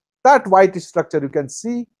whitish. That whitish structure you can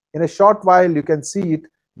see in a short while. You can see it.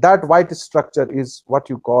 That whitish structure is what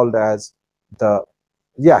you called as the,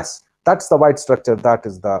 yes, that's the white structure. That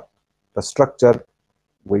is the structure.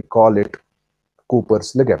 We call it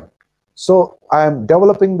Cooper's ligament. So I am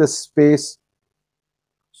developing this space.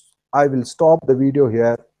 I will stop the video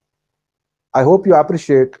here. I hope you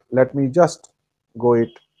appreciate. Let me just go it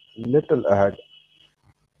little ahead.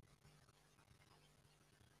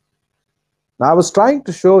 Now I was trying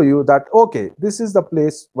to show you that, okay, this is the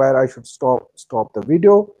place where I should stop the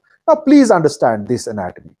video. Now please understand this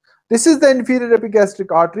anatomy. This is the inferior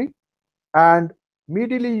epigastric artery, and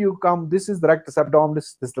medially you come, this is the rectus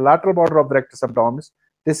abdominis, this is the lateral border of the rectus abdominis.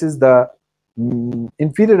 This is the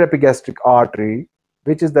inferior epigastric artery,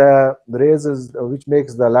 which is the raises, which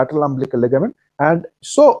makes the lateral umbilical ligament. And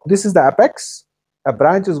so this is the apex. A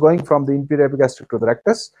branch is going from the inferior epigastric to the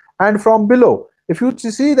rectus, and from below, if you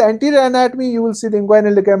see the anterior anatomy, you will see the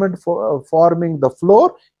inguinal ligament forming the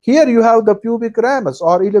floor. Here you have the pubic ramus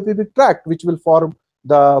or iliopubic tract, which will form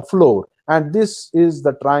the floor, and this is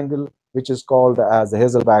the triangle which is called as the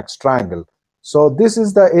Hasselbalch's triangle. So this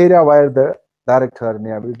is the area where the direct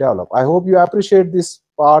hernia will develop. I hope you appreciate this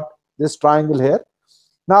part, this triangle here.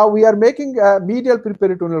 Now we are making a medial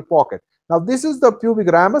preperitoneal pocket. Now this is the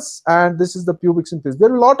pubic ramus and this is the pubic symphysis.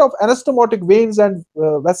 There are a lot of anastomotic veins and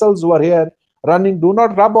vessels who are here running. Do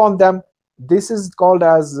not rub on them. This is called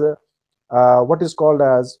as what is called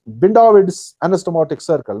as Bindavid's anastomotic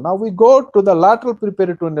circle. Now we go to the lateral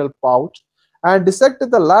preperitoneal pouch and dissect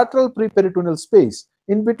the lateral preperitoneal space.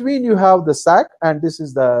 In between you have the sac, and this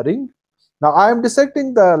is the ring. Now I am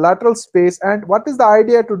dissecting the lateral space, and what is the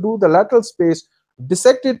idea to do the lateral space?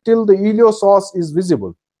 Dissect it till the iliopsoas is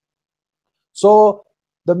visible. So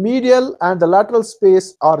the medial and the lateral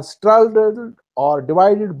space are straddled or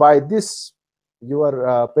divided by this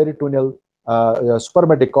your peritoneal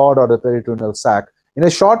spermatic cord or the peritoneal sac. In a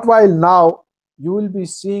short while now you will be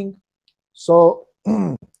seeing. So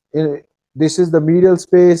this is the medial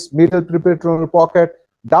space, medial preperitoneal pocket.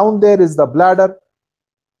 Down there is the bladder,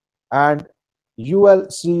 and you will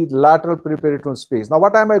see lateral preperitoneal space. Now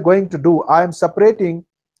what am I going to do? I am separating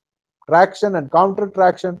traction and counter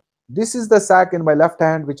traction. This is the sac in my left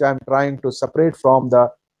hand, which I am trying to separate from the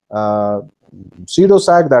pseudo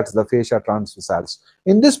sac, that's the fascia transversalis.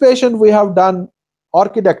 In this patient we have done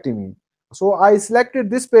orchidectomy. So I selected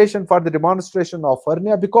this patient for the demonstration of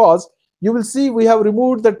hernia because you will see we have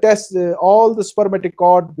removed the test, all the spermatic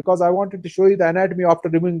cord, because I wanted to show you the anatomy after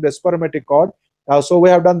removing the spermatic cord. So we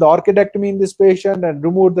have done the orchidectomy in this patient and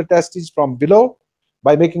removed the testes from below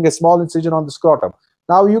by making a small incision on the scrotum.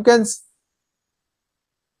 Now you can see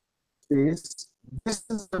this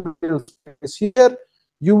is the middle space. Here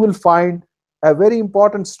you will find a very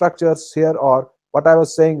important structures here, or what I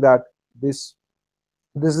was saying that this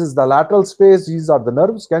is the lateral space. These are the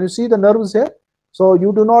nerves. Can you see the nerves here? So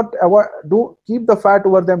you do not keep the fat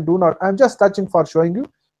over them. Do not. I'm just touching for showing you.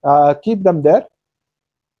 Keep them there.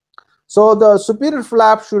 So the superior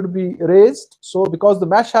flap should be raised. So because the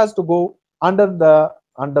mesh has to go under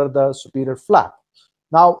the superior flap.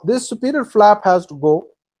 Now this superior flap has to go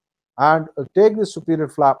and take the superior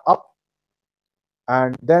flap up,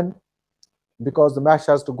 and then because the mesh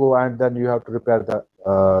has to go, and then you have to repair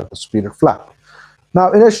the superior flap.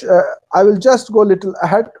 Now I will just go a little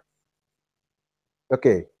ahead.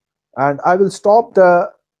 Okay, and I will stop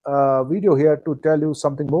the video here to tell you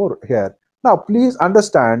something more here. Now please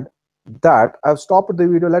understand that I've stopped the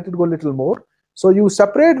video. Let it go a little more. So you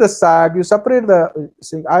separate the sac, you separate the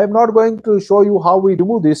thing. I am not going to show you how we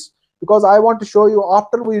remove this, because I want to show you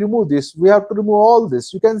after we remove this, we have to remove all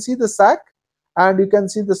this. You can see the sac, and you can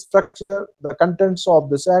see the structure, the contents of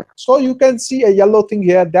the sac. So you can see a yellow thing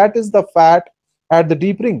here. That is the fat at the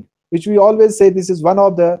deep ring, which we always say this is one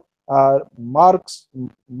of the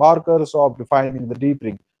markers of defining the deep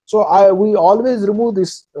ring. So we always remove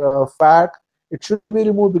this fat. It should be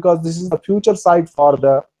removed because this is the future site for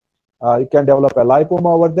the you can develop a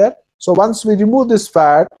lipoma over there. So once we remove this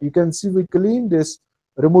fat, you can see we clean this,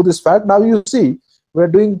 remove this fat. Now you see we're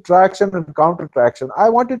doing traction and counter traction. I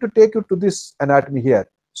wanted to take you to this anatomy here.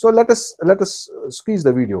 So let us squeeze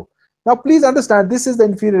the video. Now please understand, this is the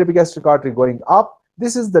inferior epigastric artery going up.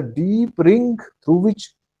 This is the deep ring through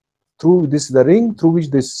this is the ring through which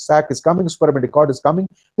this sac is coming, spermatic cord is coming.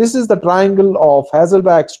 This is the triangle of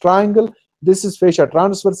Hasselbalch's triangle. This is fascia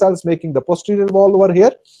transversalis making the posterior wall over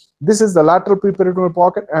here. This is the lateral preperitoneal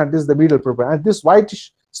pocket, and this is the medial preperitoneal. And this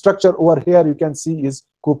whitish structure over here you can see is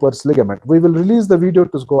Cooper's ligament. We will release the video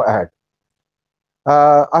to go ahead.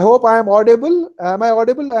 I hope I am audible. Am I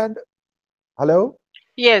audible? And hello?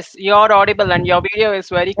 Yes, you're audible and your video is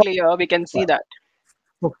very clear. We can see that.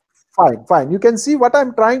 Fine. You can see what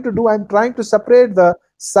I'm trying to do. I'm trying to separate the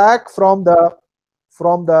sac from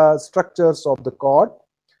the structures of the cord.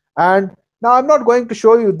 And now I'm not going to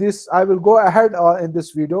show you this. I will go ahead in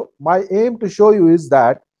this video. My aim to show you is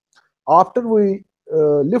that after we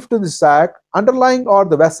lift the sac, underlying are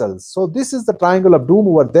the vessels. So this is the triangle of doom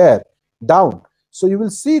over there, down. So you will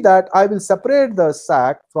see that I will separate the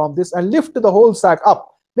sac from this and lift the whole sac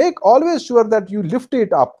up. Make always sure that you lift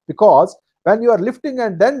it up, because when you are lifting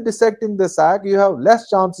and then dissecting the sac, you have less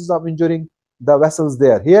chances of injuring the vessels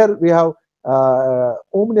there. Here we have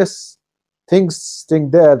ominous things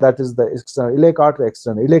there, that is the external iliac artery,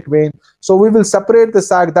 external iliac vein. So we will separate the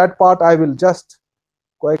sac. That part I will just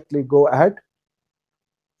quickly go ahead.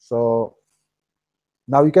 So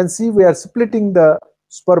now you can see we are splitting the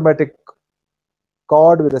spermatic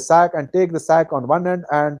cord with the sac, and take the sac on one end,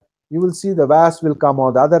 and you will see the vas will come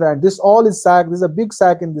on the other end. This all is sac. This is a big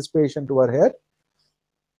sac in this patient over here.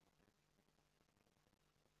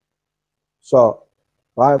 So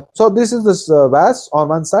this is this vas on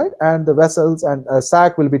one side, and the vessels and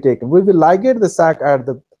sac will be taken. We will ligate the sac at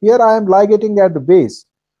the, here I am ligating at the base,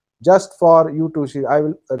 just for you to see. I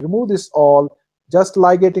will remove this all, just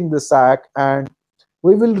ligating the sac, and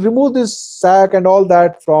we will remove this sac and all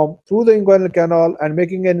that from through the inguinal canal and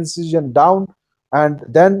making an incision down, and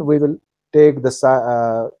then we will take the sac,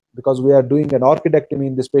 because we are doing an orchidectomy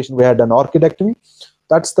in this patient. We had an orchidectomy.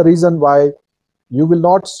 That's the reason why you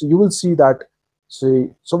will see that. See,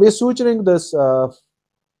 so we are suturing this the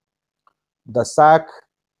sac,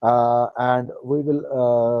 and we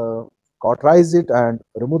will cauterize it and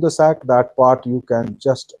remove the sac. That part you can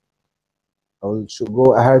just should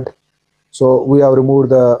go ahead. So we have removed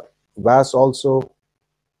the vas also.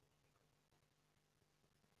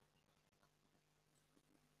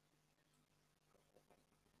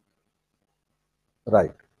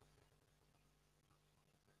 Right.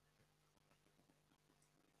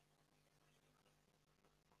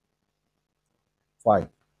 Fine.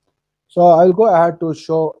 So I'll go ahead to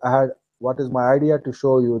show ahead what is my idea to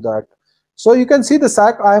show you that. So you can see the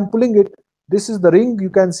sac, I am pulling it. This is the ring.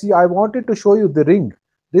 You can see I wanted to show you the ring.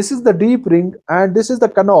 This is the deep ring, and this is the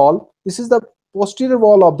canal. This is the posterior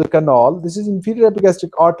wall of the canal. This is inferior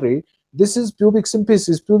epigastric artery. This is pubic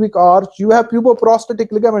symphysis, pubic arch. You have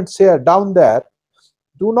puboprostatic ligaments here, down there.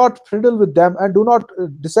 Do not fiddle with them, and do not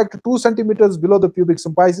dissect 2 centimeters below the pubic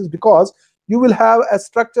symphysis, because you will have a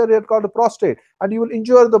structure here called the prostate, and you will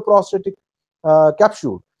injure the prostatic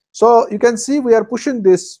capsule. So you can see we are pushing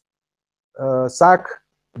this sac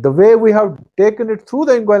the way we have taken it through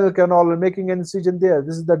the inguinal canal and making an incision there.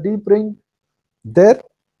 This is the deep ring there.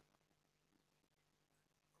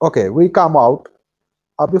 Okay, we come out.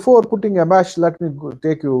 Before putting a mesh, let me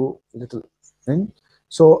take you a little thing.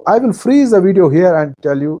 So I will freeze the video here and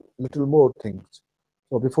tell you little more things.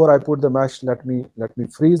 So before I put the mesh, let me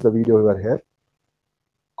freeze the video over here,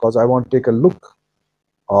 because I want to take a look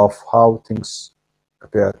of how things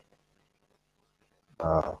appear.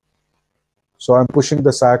 So I'm pushing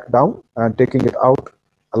the sac down and taking it out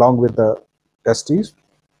along with the testes.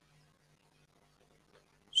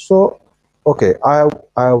 So okay, I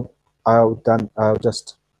have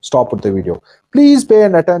just stopped the video. Please pay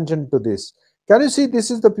an attention to this. Can you see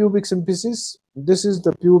this is the pubic symphysis? This is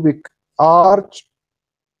the pubic arch,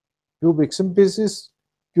 pubic symphysis,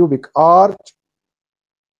 pubic arch,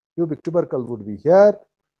 pubic tubercle would be here,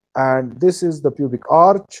 and this is the pubic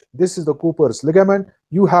arch. This is the Cooper's ligament.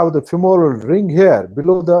 You have the femoral ring here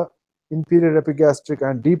below the inferior epigastric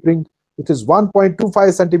and deep ring. It is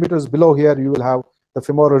 1.25 centimeters below here. You will have the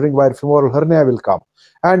femoral ring where femoral hernia will come.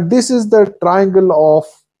 And this is the triangle of,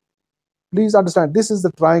 please understand, this is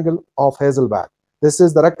the triangle of Hazelback. This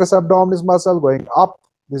is the rectus abdominis muscle going up.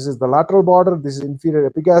 This is the lateral border. This is inferior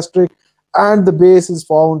epigastric. And the base is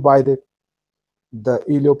formed by the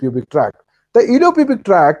iliopubic tract. The iliopubic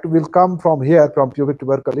tract will come from here, from pubic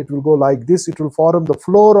tubercle. It will go like this. It will form the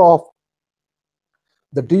floor of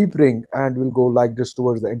the deep ring and will go like this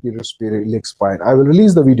towards the anterior superior iliac spine. I will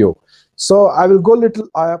release the video. So I will go little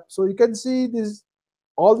up. So you can see this,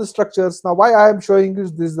 all the structures. Now why I am showing you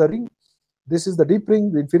this is the ring. This is the deep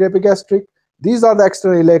ring, the inferior epigastric. These are the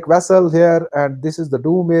external iliac vessel here, and this is the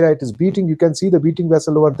dome area. It is beating. You can see the beating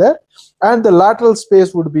vessel over there. And the lateral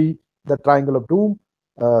space would be the triangle of doom.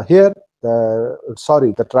 Here,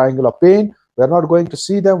 the triangle of pain. We are not going to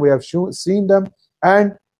see them. We have seen them.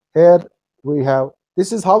 And here we have,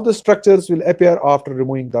 this is how the structures will appear after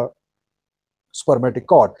removing the spermatic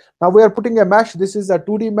cord. Now we are putting a mesh. This is a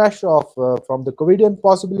 2D mesh of from the Covidian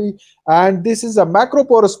possibly, and this is a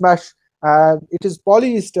macroporous mesh, and it is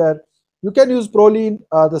polyester. You can use Prolene.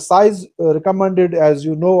 The size recommended, as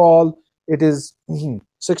you know all, it is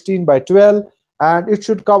 16 by 12, and it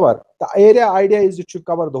should cover, the idea is it should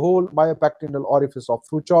cover the whole myopectoral orifice of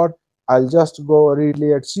Fouchard. I'll just go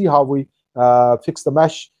really and see how we fix the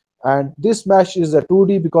mesh. And this mesh is a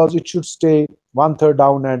 2D because it should stay 1/3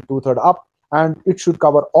 down and 2/3 up, and it should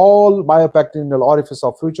cover all myopectoral orifice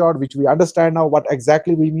of Fouchard, which we understand now what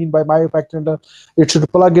exactly we mean by myopectoral. It should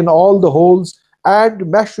plug in all the holes, and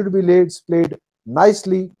mesh should be splayed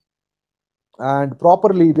nicely and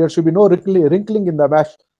properly. There should be no wrinkling in the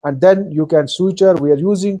mesh, and then you can suture. We are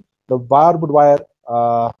using the barbed wire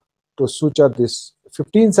to suture this.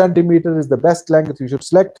 15 centimeter is the best length you should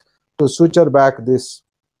select to suture back this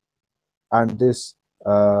and this,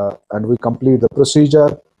 and we complete the procedure.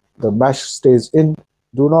 The mesh stays in.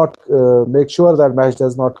 Do not make sure that mesh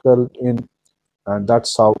does not curl in, and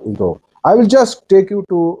that's how we go. I will just take you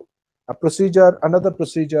to a procedure, another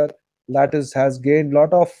procedure that has gained a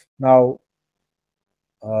lot of now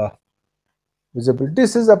visibility.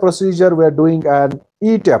 This is a procedure we are doing an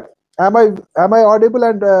E-tap. Am I audible,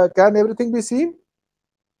 and can everything be seen?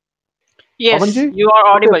 Yes, Pavanji? you are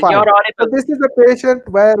Okay, audible. You fine. are So audible. this is a patient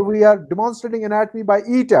where we are demonstrating anatomy by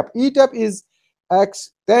E-tap. E-tap is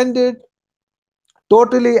extended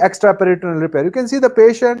totally extraperitoneal repair. You can see the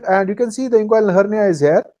patient, and you can see the inguinal hernia is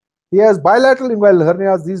here. He has bilateral inguinal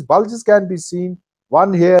hernias. These bulges can be seen,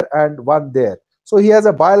 one here and one there. So he has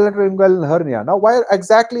a bilateral inguinal hernia. Now, where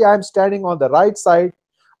exactly I am standing on the right side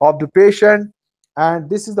of the patient, and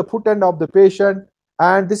this is the foot end of the patient,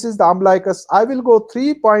 and this is the umbilicus. I will go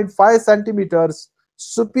 3.5 centimeters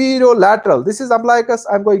superior-lateral. This is umbilicus.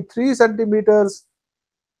 I'm going 3 centimeters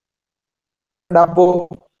and above,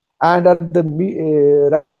 and at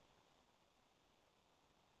the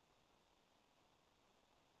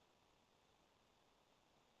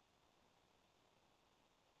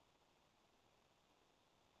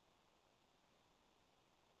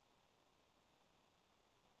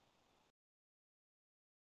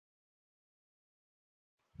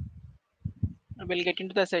We'll get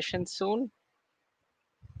into the session soon.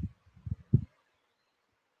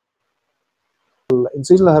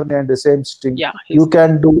 incisional hernia and the same sting. Yeah, You he's there.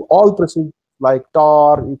 can do all procedures like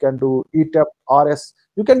TOR, you can do ETAP, RS,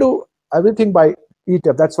 you can do everything by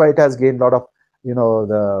ETAP. That's why it has gained a lot of,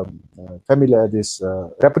 the familiar, this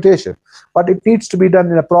reputation. But it needs to be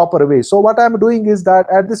done in a proper way. So what I'm doing is that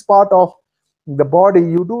at this part of the body,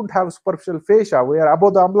 you don't have superficial fascia. We are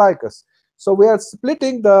above the umbilicus. So we are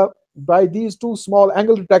splitting by these two small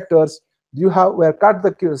angle detectors. We have cut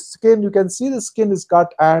the skin. You can see the skin is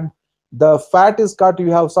cut and the fat is cut.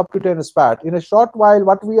 You have subcutaneous fat. In a short while,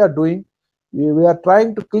 what we are doing, we are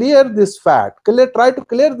trying to clear this fat. Try to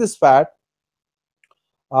clear this fat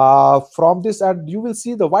from this, and you will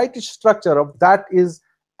see the whitish structure of that is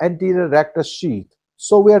anterior rectus sheath.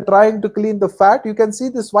 So we are trying to clean the fat. You can see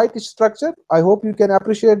this whitish structure. I hope you can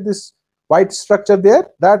appreciate this white structure there.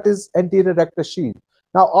 That is anterior rectus sheath.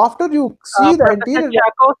 Now, after you see the Professor anterior,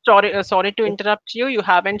 Chaco, sorry to interrupt you. You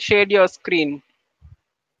haven't shared your screen.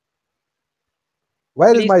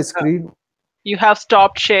 where is Please, my screen? you have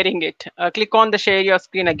stopped sharing it. Click on the share your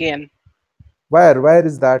screen again. Where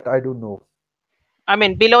is that? I don't know. I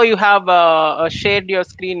mean, below you have shared your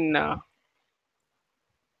screen.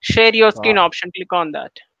 Share your Uh, screen option. Click on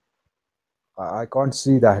that. I can't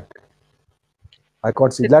see that. I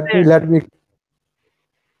can't see. It's there. Let me.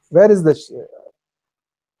 Where is the?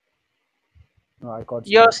 No, I can't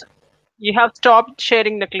see that. You have stopped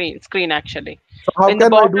sharing the screen actually. So how In the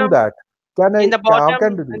can I do bottom, that? Can I? How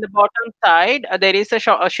can you In do? the bottom side, there is a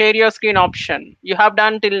share your screen option. You have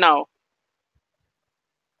done till now.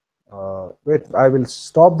 Wait, I will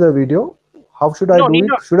stop the video. How should I No, do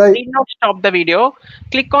it? Should I? need not stop the video.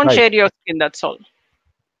 Click on Right. share your screen. That's all.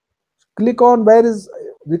 Click on where is,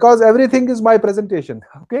 because everything is my presentation.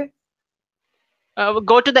 Okay.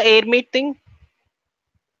 Go to the air meet thing.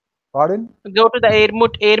 Pardon? Go to the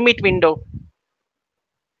air meet window.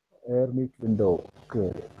 Air meet window.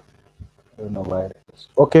 Okay. I don't know where it is.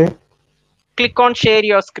 Okay. Click on share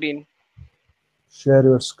your screen. Share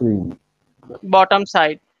your screen. Bottom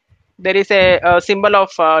side. There is a symbol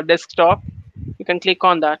of desktop. You can click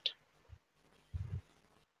on that.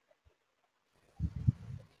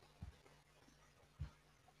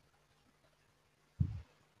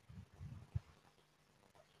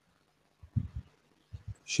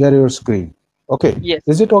 Share your screen. Okay. Yes.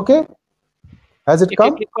 Is it okay? Has it If you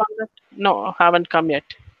come? click on that, no, haven't come yet.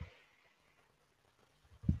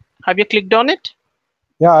 Have you clicked on it?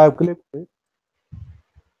 Yeah, I have clicked it.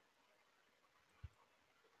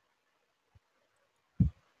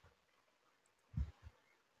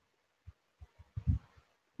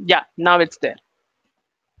 Yeah, now it's there.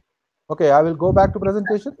 Okay, I will go back to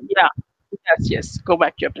presentation. Yeah. Yes. Go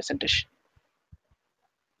back to your presentation.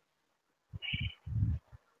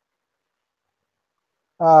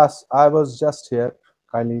 I was just here.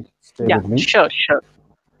 Kindly stay Yeah, with me. sure.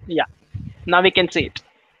 Yeah. Now we can see it.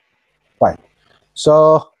 Fine.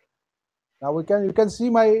 So now you can see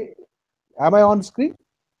my, am I on screen?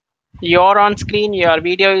 You're on screen, your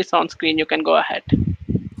video is on screen. You can go ahead.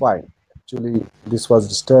 Fine. Actually, this was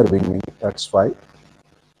disturbing me. That's why.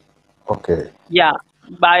 Okay. Yeah.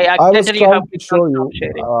 By I was accidentally you have trying to clicked on show stop you.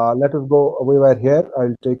 sharing. Let us go. We were here.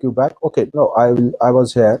 I'll take you back. Okay. No, I will. I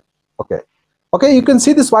was here. Okay. Okay. You can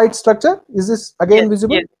see this white structure. Is this again Yes,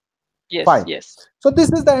 visible? yes, Fine. yes. So this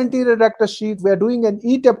is the anterior rectus sheath. We are doing an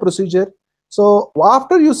E-tap procedure. So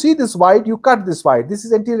after you see this white, you cut this white. This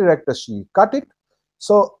is anterior rectus sheath. Cut it.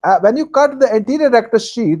 So when you cut the anterior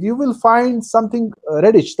rectus sheath, you will find something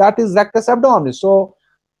reddish. That is rectus abdominis. So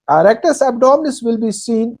rectus abdominis will be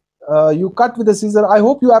seen. You cut with a scissor. I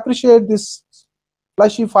hope you appreciate this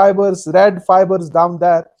fleshy fibers, red fibers down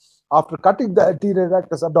there. After cutting the anterior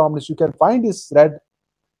rectus abdominis, you can find this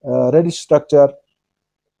reddish structure.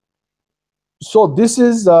 So this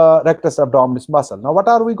is rectus abdominis muscle. Now what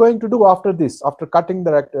are we going to do after this, after cutting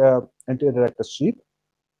the anterior rectus sheath?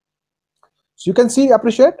 So you can see,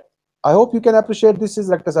 appreciate. I hope you can appreciate this is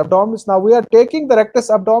rectus abdominis. Now we are taking the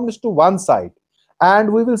rectus abdominis to one side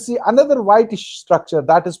and we will see another whitish structure,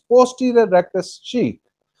 that is posterior rectus sheath.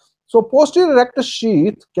 So posterior rectus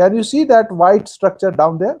sheath, can you see that white structure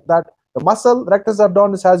down there? That the muscle rectus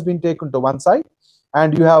abdominis has been taken to one side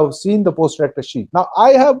and you have seen the posterior rectus sheath. Now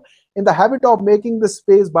I have in the habit of making the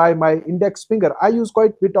space by my index finger. I use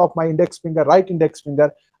quite a bit of my index finger, right index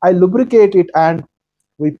finger. I lubricate it and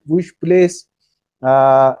we place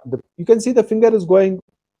you can see the finger is going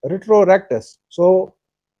retrorectus. So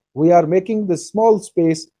we are making this small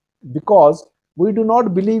space because we do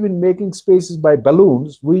not believe in making spaces by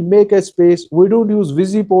balloons. We make a space. We don't use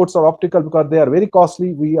VisiPorts or optical because they are very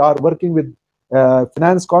costly. We are working with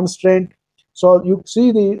finance constraint. So you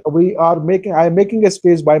see I am making a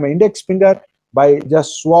space by my index finger by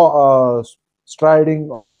just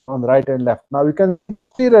striding on the right and left. Now you can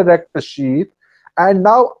see the rectus sheath, and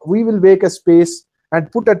now we will make a space and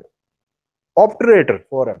put an obturator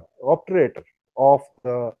of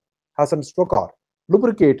the Hassan's trocar.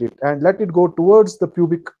 Lubricate it and let it go towards the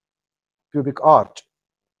pubic arch.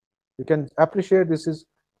 You can appreciate this is,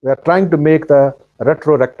 we are trying to make the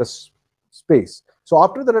retrorectus space. So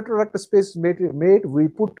after the retrorectus space is made, we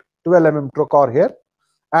put 12 mm trocar here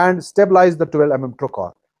and stabilize the 12 mm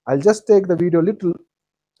trocar. I'll just take the video little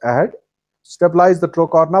ahead. Stabilize the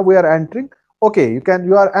trocar. Now we are entering. Okay,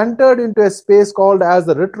 you are entered into a space called as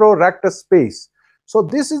the retrorectus space. So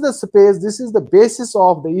this is the space, this is the basis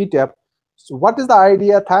of the E-tap. So what is the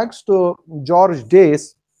idea? Thanks to George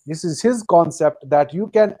Dace, this is his concept that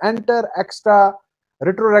you can enter extra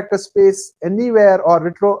retrorectus space anywhere or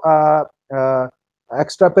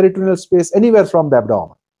extra peritoneal space anywhere from the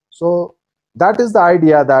abdomen. So that is the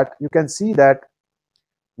idea, that you can see that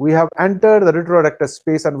we have entered the retrorectus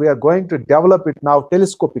space and we are going to develop it now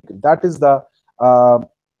telescopically. That is the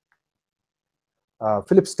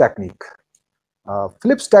Phillips technique.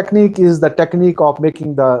 Phillips technique is the technique of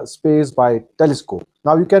making the space by telescope.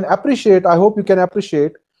 Now you can appreciate, I hope you can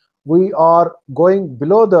appreciate, we are going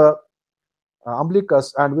below the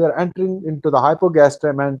umbilicus and we are entering into the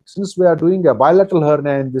hypogastrum, and since we are doing a bilateral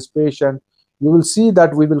hernia in this patient, you will see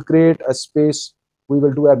that we will create a space, we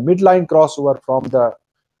will do a midline crossover from the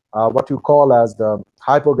what you call as the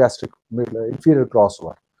hypogastric inferior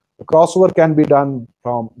crossover. The crossover can be done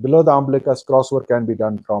from below the umbilicus. Crossover can be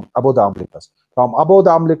done from above the umbilicus. From above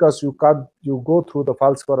the umbilicus, you go through the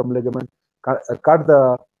falciparum ligament, cut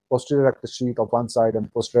the posterior rectus sheath of one side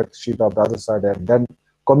and posterior rectus sheath of the other side, and then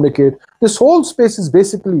communicate. This whole space is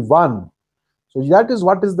basically one. So that is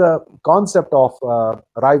what is the concept of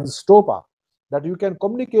rhizostopa, that you can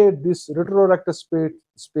communicate this retrorectus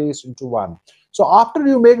space into one. So after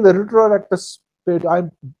you make the retrorectus space,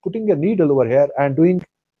 I'm putting a needle over here and doing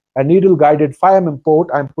a needle guided 5 mm port.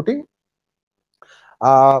 I'm putting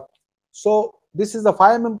so this is the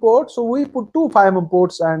 5 mm port. So we put 2 5 mm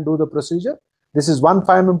ports and do the procedure. This is one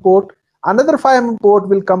 5 mm port. Another 5 mm port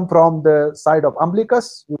will come from the side of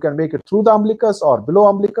umbilicus. You can make it through the umbilicus or below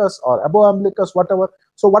umbilicus or above umbilicus, whatever.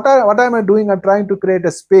 So what am I doing? I'm trying to create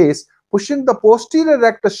a space, pushing the posterior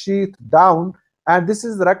rectus sheath down, and this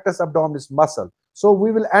is the rectus abdominis muscle. So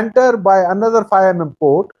we will enter by another 5 mm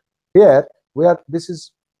port here, where this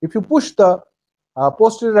is, if you push the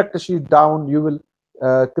posterior rectus sheath down, you will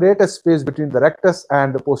create a space between the rectus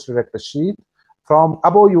and the posterior rectus sheath. From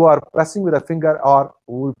above, you are pressing with a finger, or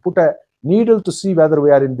we put a needle to see whether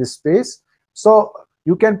we are in this space. So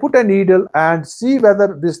you can put a needle and see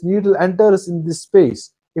whether this needle enters in this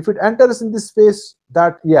space. If it enters in this space,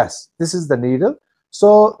 that yes, this is the needle.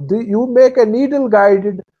 So you make a needle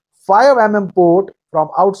guided 5 mm port from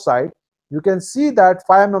outside. You can see that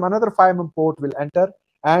 5 mm, another 5 mm port will enter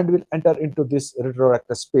and will enter into this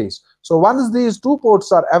retrorectus space. So once these 2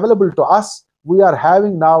 ports are available to us, we are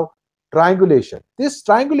having now triangulation. This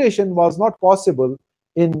triangulation was not possible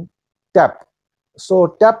in TEP.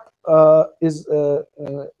 So TEP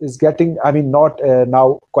is getting, I mean, not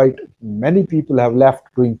now quite many people have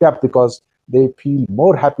left doing TEP because they feel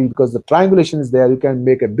more happy because the triangulation is there. You can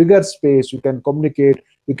make a bigger space, you can communicate,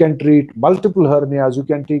 you can treat multiple hernias, you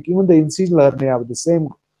can take even the incisional hernia with the same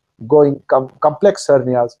going complex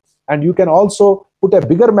hernias, and you can also put a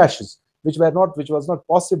bigger meshes which was not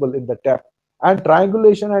possible in the TEP. And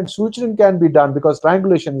triangulation and suturing can be done because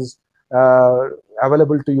triangulation is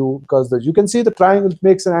available to you, because you can see the triangle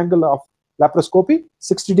makes an angle of laparoscopy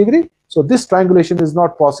 60 degree. So this triangulation is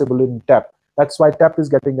not possible in TEP. That's why TEP is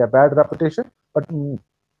getting a bad reputation. But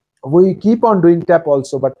we keep on doing TEP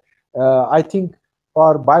also. But I think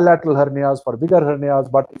for bilateral hernias, for bigger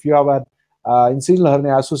hernias, but if you have an incisional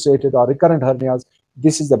hernia associated or recurrent hernias,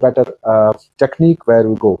 this is the better technique where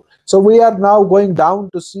we go. So we are now going down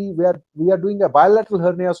to see where we are doing a bilateral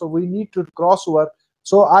hernia, so we need to cross over.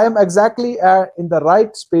 So I am exactly in the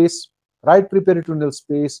right space, right preperitoneal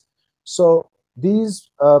space. So these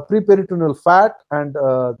preperitoneal fat and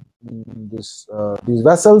these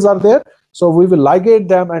vessels are there. So we will ligate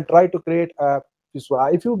them and try to create a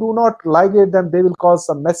fistula. If you do not ligate them, they will cause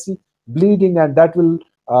some messy bleeding, and that will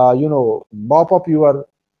mop up your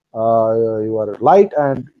light,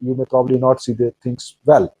 and you may probably not see the things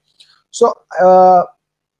well. So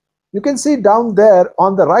you can see down there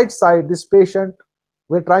on the right side, this patient,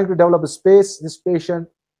 we're trying to develop a space. This patient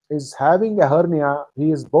is having a hernia.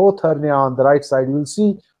 He is both hernia on the right side. You will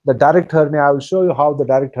see the direct hernia. I will show you how the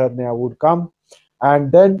direct hernia would come.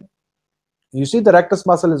 And then you see the rectus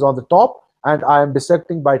muscle is on the top, and I am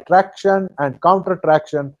dissecting by traction and counter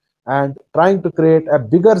traction and trying to create a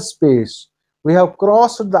bigger space. We have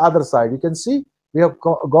crossed the other side. You can see we have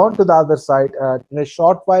gone to the other side. In a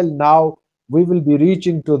short while now, we will be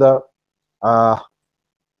reaching to the,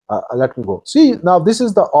 let me go. See, now this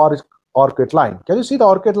is the orchid line. Can you see the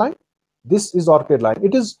orchid line? This is orchid line.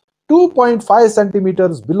 It is 2.5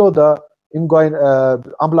 centimeters below the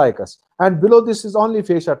umbilicus. And below this is only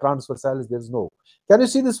fascia transversalis. There is no. Can you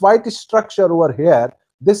see this whitish structure over here?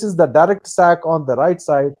 This is the direct sac on the right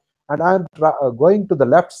side. And I'm going to the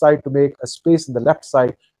left side to make a space in the left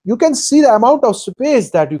side. You can see the amount of space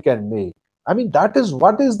that you can make. I mean, that is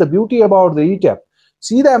what is the beauty about the ETEP.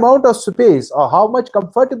 See the amount of space, or how much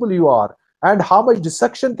comfortable you are, and how much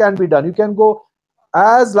dissection can be done. You can go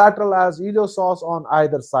as lateral as iliopsoas on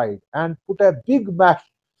either side and put a big mesh,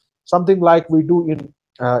 something like we do in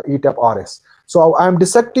ETEP RS. So I'm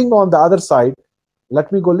dissecting on the other side.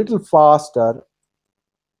 Let me go a little faster.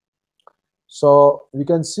 So you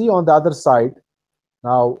can see on the other side,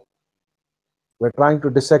 now we're trying to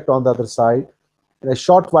dissect on the other side. In a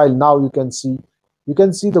short while now, you can see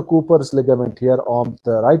the Cooper's ligament here on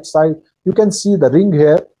the right side. You can see the ring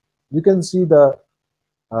here. You can see the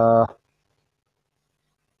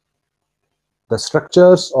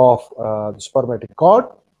structures of the spermatic cord.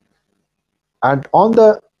 And on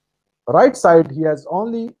the right side, he has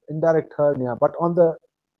only indirect hernia, but on the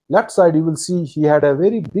left side, you will see he had a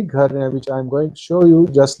very big hernia, which I'm going to show you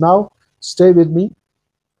just now. Stay with me.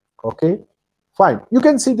 Okay, fine. You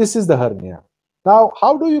can see this is the hernia. Now,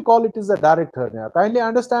 how do you call it is a direct hernia? Kindly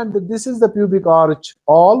understand that this is the pubic arch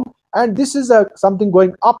all, and this is a something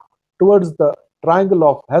going up towards the triangle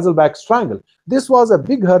of Hasselbalch's triangle. This was a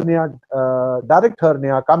big hernia, direct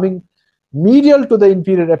hernia coming medial to the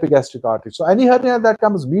inferior epigastric artery. So any hernia that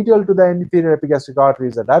comes medial to the inferior epigastric artery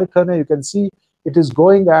is a direct hernia. You can see it is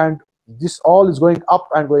going, and this all is going up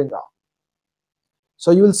and going up.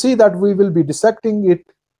 So you will see that we will be dissecting it.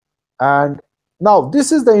 And now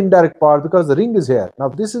this is the indirect part because the ring is here. Now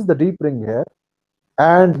this is the deep ring here,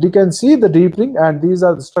 and you can see the deep ring, and these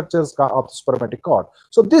are the structures of the spermatic cord.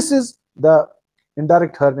 So this is the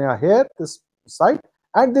indirect hernia here, this side,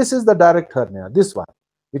 and this is the direct hernia, this one,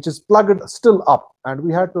 which is plugged still up, and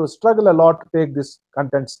we had to struggle a lot to take this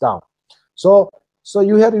contents down. So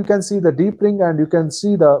you here you can see the deep ring, and you can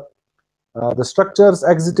see the structures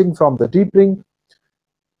exiting from the deep ring.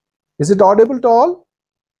 Is it audible to all?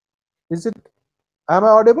 Is it? Am I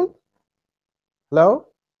audible? Hello?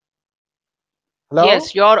 Hello?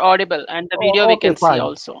 Yes, you're audible, and the video Oh, we okay, can see fine.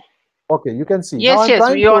 also. Okay, you can see. Now Yes, I'm yes,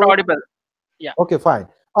 trying you're to. audible. Yeah. Okay, fine.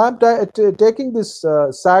 I'm taking this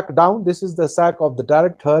sac down. This is the sac of the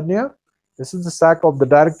direct hernia. This is the sac of the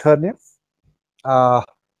direct hernia. Uh,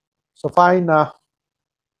 so fine.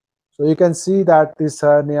 So you can see that this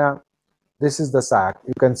hernia, this is the sac.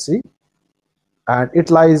 You can see, and it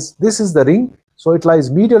lies. This is the ring. So it lies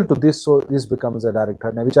medial to this. So this becomes a direct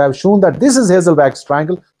hernia, which I have shown that this is Hasselbalch's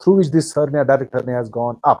triangle through which this hernia, direct hernia, has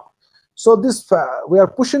gone up. So this we are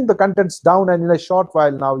pushing the contents down, and in a short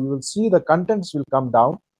while now you will see the contents will come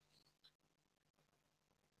down.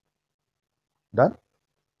 Done.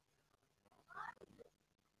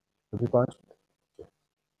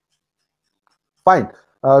 Fine.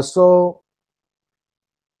 So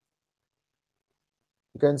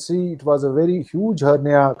you can see it was a very huge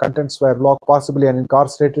hernia. Contents were locked, possibly an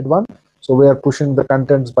incarcerated one. So we are pushing the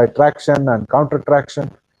contents by traction and counter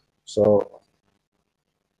traction. So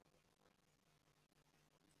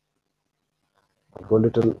I'll go a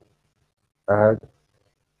little ahead.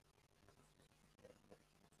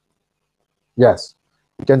 Yes,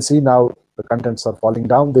 you can see now the contents are falling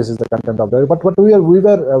down. This is the content of the. But what we were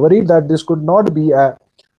worried that this could not be a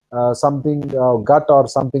something gut or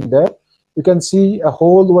something there. You can see a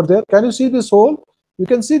hole over there. Can you see this hole? You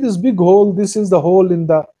can see this big hole. This is the hole in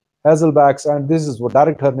the Hasselbalch's, and this is what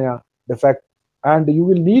direct hernia defect. And you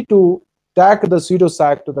will need to tack the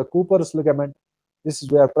pseudosac to the Cooper's ligament. This is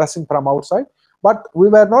we are pressing from outside. But we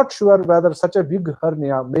were not sure whether such a big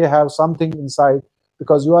hernia may have something inside,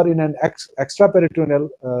 because you are in an extraperitoneal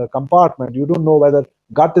compartment. You don't know whether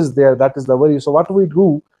gut is there. That is the worry. So what we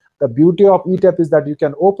do, the beauty of ETAP is that you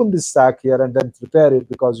can open this sac here and then prepare it,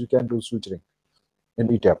 because you can do suturing in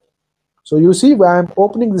ETAP. So you see, I am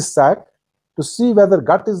opening this sac to see whether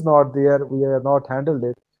gut is not there. We have not handled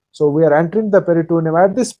it. So we are entering the peritoneum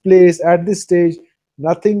at this place, at this stage.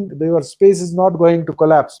 Nothing, your space is not going to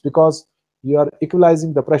collapse because you are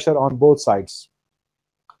equalizing the pressure on both sides.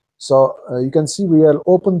 So you can see we will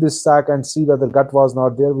open this sac and see whether gut was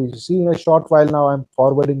not there. We see in a short while now. I'm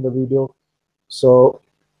forwarding the video. So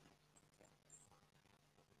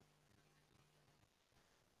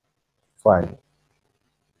fine.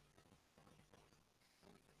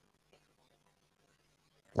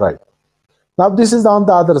 Right. Now this is on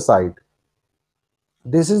the other side.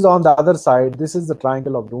 This is on the other side. This is the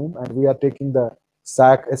triangle of room, and we are taking the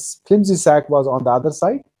sac. A flimsy sac was on the other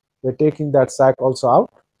side. We're taking that sac also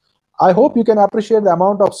out. I hope you can appreciate the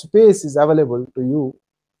amount of space is available to you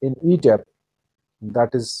in ETAP.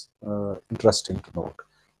 That is interesting to note.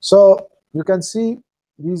 So you can see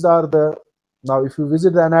these are the, now if you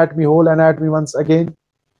visit the anatomy, whole anatomy once again,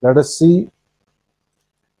 let us see.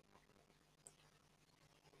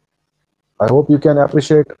 I hope you can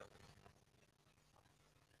appreciate.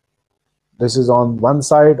 This is on one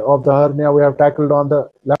side of the hernia we have tackled on the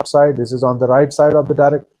left side. This is on the right side of the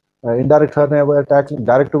direct indirect hernia we are tackling.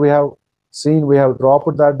 Direct we have seen, we have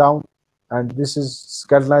dropped that down, and this is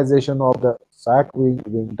skeletonization of the sac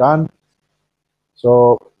being done.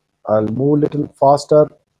 So I'll move a little faster.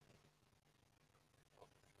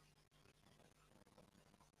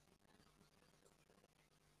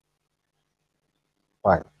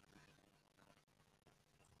 Fine.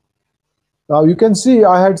 Now you can see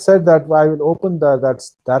I had said that I will open that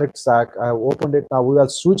direct sac. I have opened it. Now we are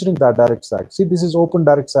suturing that direct sac. See, this is open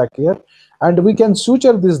direct sac here, and we can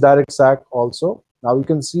suture this direct sac also. Now you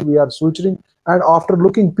can see we are suturing, and after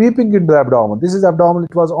looking, peeping into the abdomen. This is abdomen.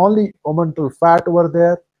 It was only omental fat over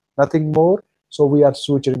there, nothing more. So we are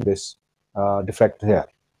suturing this defect here.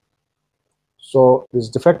 So this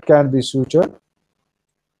defect can be sutured.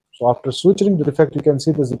 So after suturing the defect, you can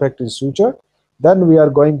see this defect is sutured. Then we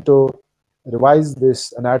are going to revise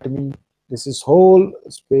this anatomy. This is whole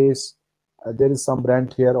space. There is some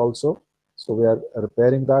rent here also. So we are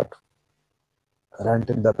repairing that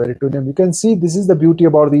rent in the peritoneum. You can see this is the beauty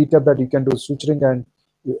about the ETAP, that you can do suturing and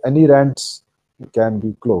any rents can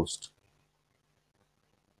be closed.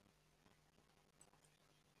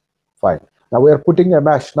 Fine. Now we are putting a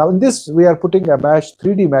mesh. Now in this we are putting a mesh,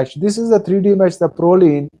 3D mesh. This is a 3D mesh, the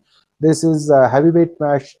Proline. This is a heavyweight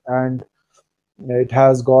mesh and it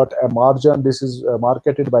has got a margin. This is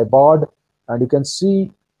marketed by BOD, and you can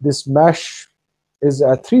see this mesh is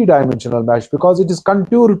a three-dimensional mesh because it is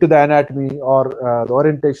contoured to the anatomy or the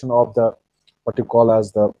orientation of the what you call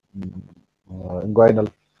as the inguinal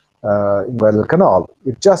canal.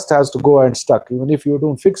 It just has to go and stuck. Even if you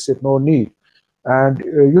don't fix it, no need. And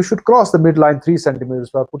you should cross the midline 3 centimeters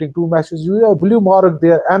by putting two meshes. You have a blue mark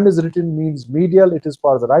there. M is written, means medial. It is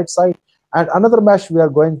for the right side. And another mesh we are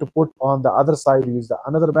going to put on the other side is the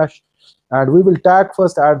another mesh. And we will tag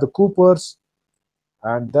first at the Coopers.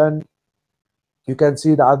 And then you can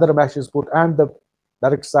see the other mesh is put and the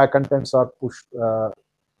direct side contents are pushed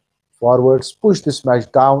forwards. Push this mesh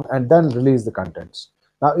down and then release the contents.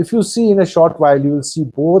 Now, if you see in a short while, you will see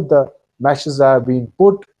both the meshes are being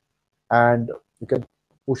put, and you can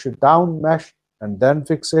push it down mesh and then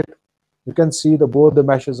fix it. You can see the both the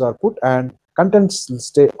meshes are put and contents will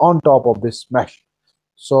stay on top of this mesh.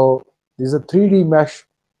 So this is a 3D mesh,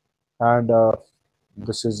 and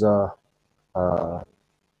this is a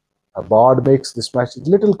BOD makes this mesh. It's a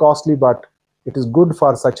little costly, but it is good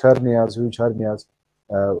for such hernias, huge hernias.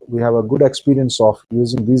 We have a good experience of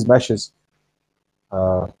using these meshes.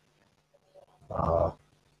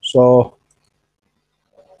 So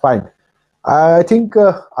fine. I think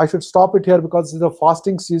I should stop it here because the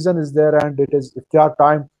fasting season is there and it is iftar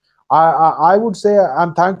time. I would say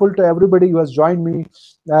I'm thankful to everybody who has joined me.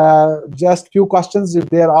 Just few questions, if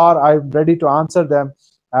there are, I'm ready to answer them.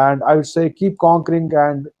 And I would say keep conquering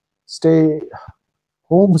and stay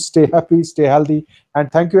home, stay happy, stay healthy.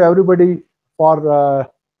 And thank you everybody for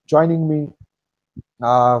joining me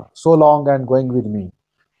so long and going with me.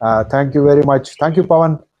 Thank you very much. Thank you,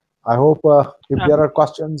 Pawan. I hope if there are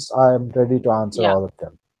questions, I am ready to answer all of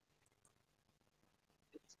them.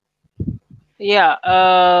 Yeah.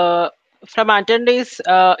 From attendees,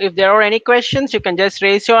 if there are any questions, you can just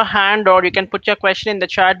raise your hand or you can put your question in the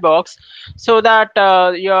chat box so that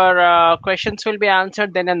your questions will be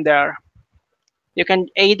answered then and there. You can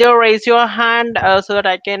either raise your hand so that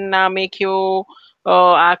I can make you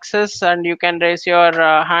access, and you can raise your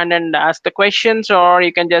hand and ask the questions, or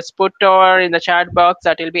you can just put or in the chat box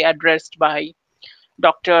that will be addressed by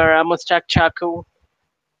Dr.Mushtaq Chalkoo.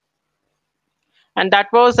 And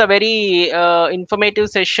that was a very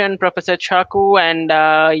informative session, Professor Chalkoo, and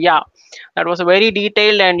yeah, that was a very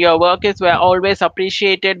detailed, and your work is always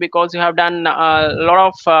appreciated because you have done a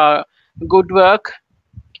lot of good work.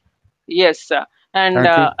 Yes, and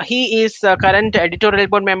he is current editorial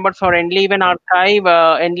board member for Enliven Archive,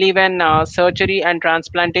 Enliven Surgery and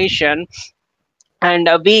Transplantation. And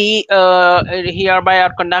we hereby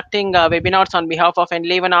are conducting webinars on behalf of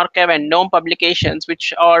Enliven Archive and Gnome Publications,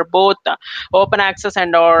 which are both open access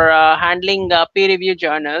and are handling peer-reviewed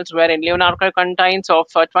journals, where Enliven Archive contains of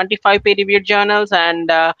 25 peer-reviewed journals,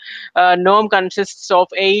 and Gnome consists of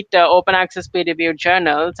 8 open access peer-reviewed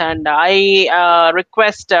journals. And I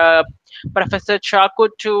request Professor Chalkoo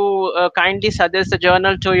to kindly suggest the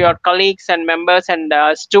journal to your colleagues and members and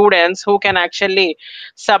students who can actually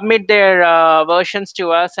submit their versions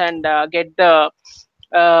to us and get the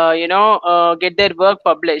get their work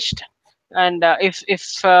published. And if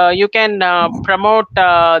you can promote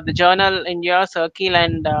the journal in your circle,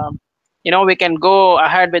 and we can go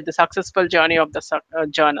ahead with the successful journey of the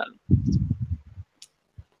journal.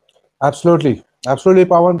 Absolutely, absolutely,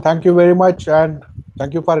 Pawan. Thank you very much, and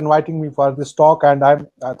thank you for inviting me for this talk. And I'm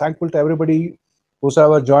thankful to everybody who's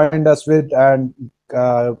ever joined us with and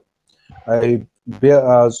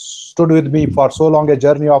stood with me for so long a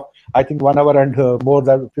journey of, I think, 1 hour and more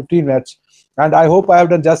than 15 minutes. And I hope I have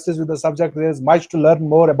done justice with the subject. There is much to learn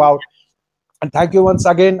more about. And thank you once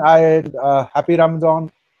again. Happy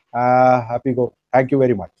Ramadan. Happy go. Thank you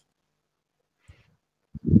very much.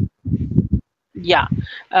 Yeah,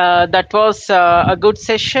 that was a good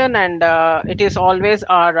session, and it is always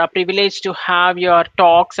our privilege to have your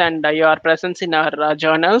talks and your presence in our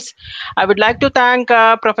journals. I would like to thank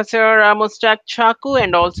Professor Mushtaq Chalkoo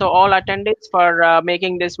and also all attendees for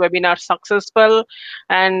making this webinar successful.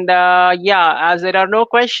 And yeah, as there are no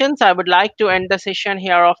questions, I would like to end the session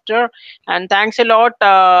hereafter. And thanks a lot,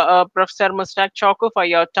 Professor Mushtaq Chalkoo, for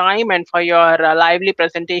your time and for your lively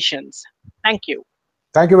presentations. Thank you.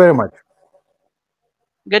 Thank you very much.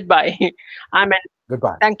 Goodbye. I'm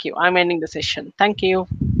Goodbye. Thank you. I'm ending the session. Thank you.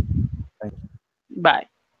 Thank you. Bye.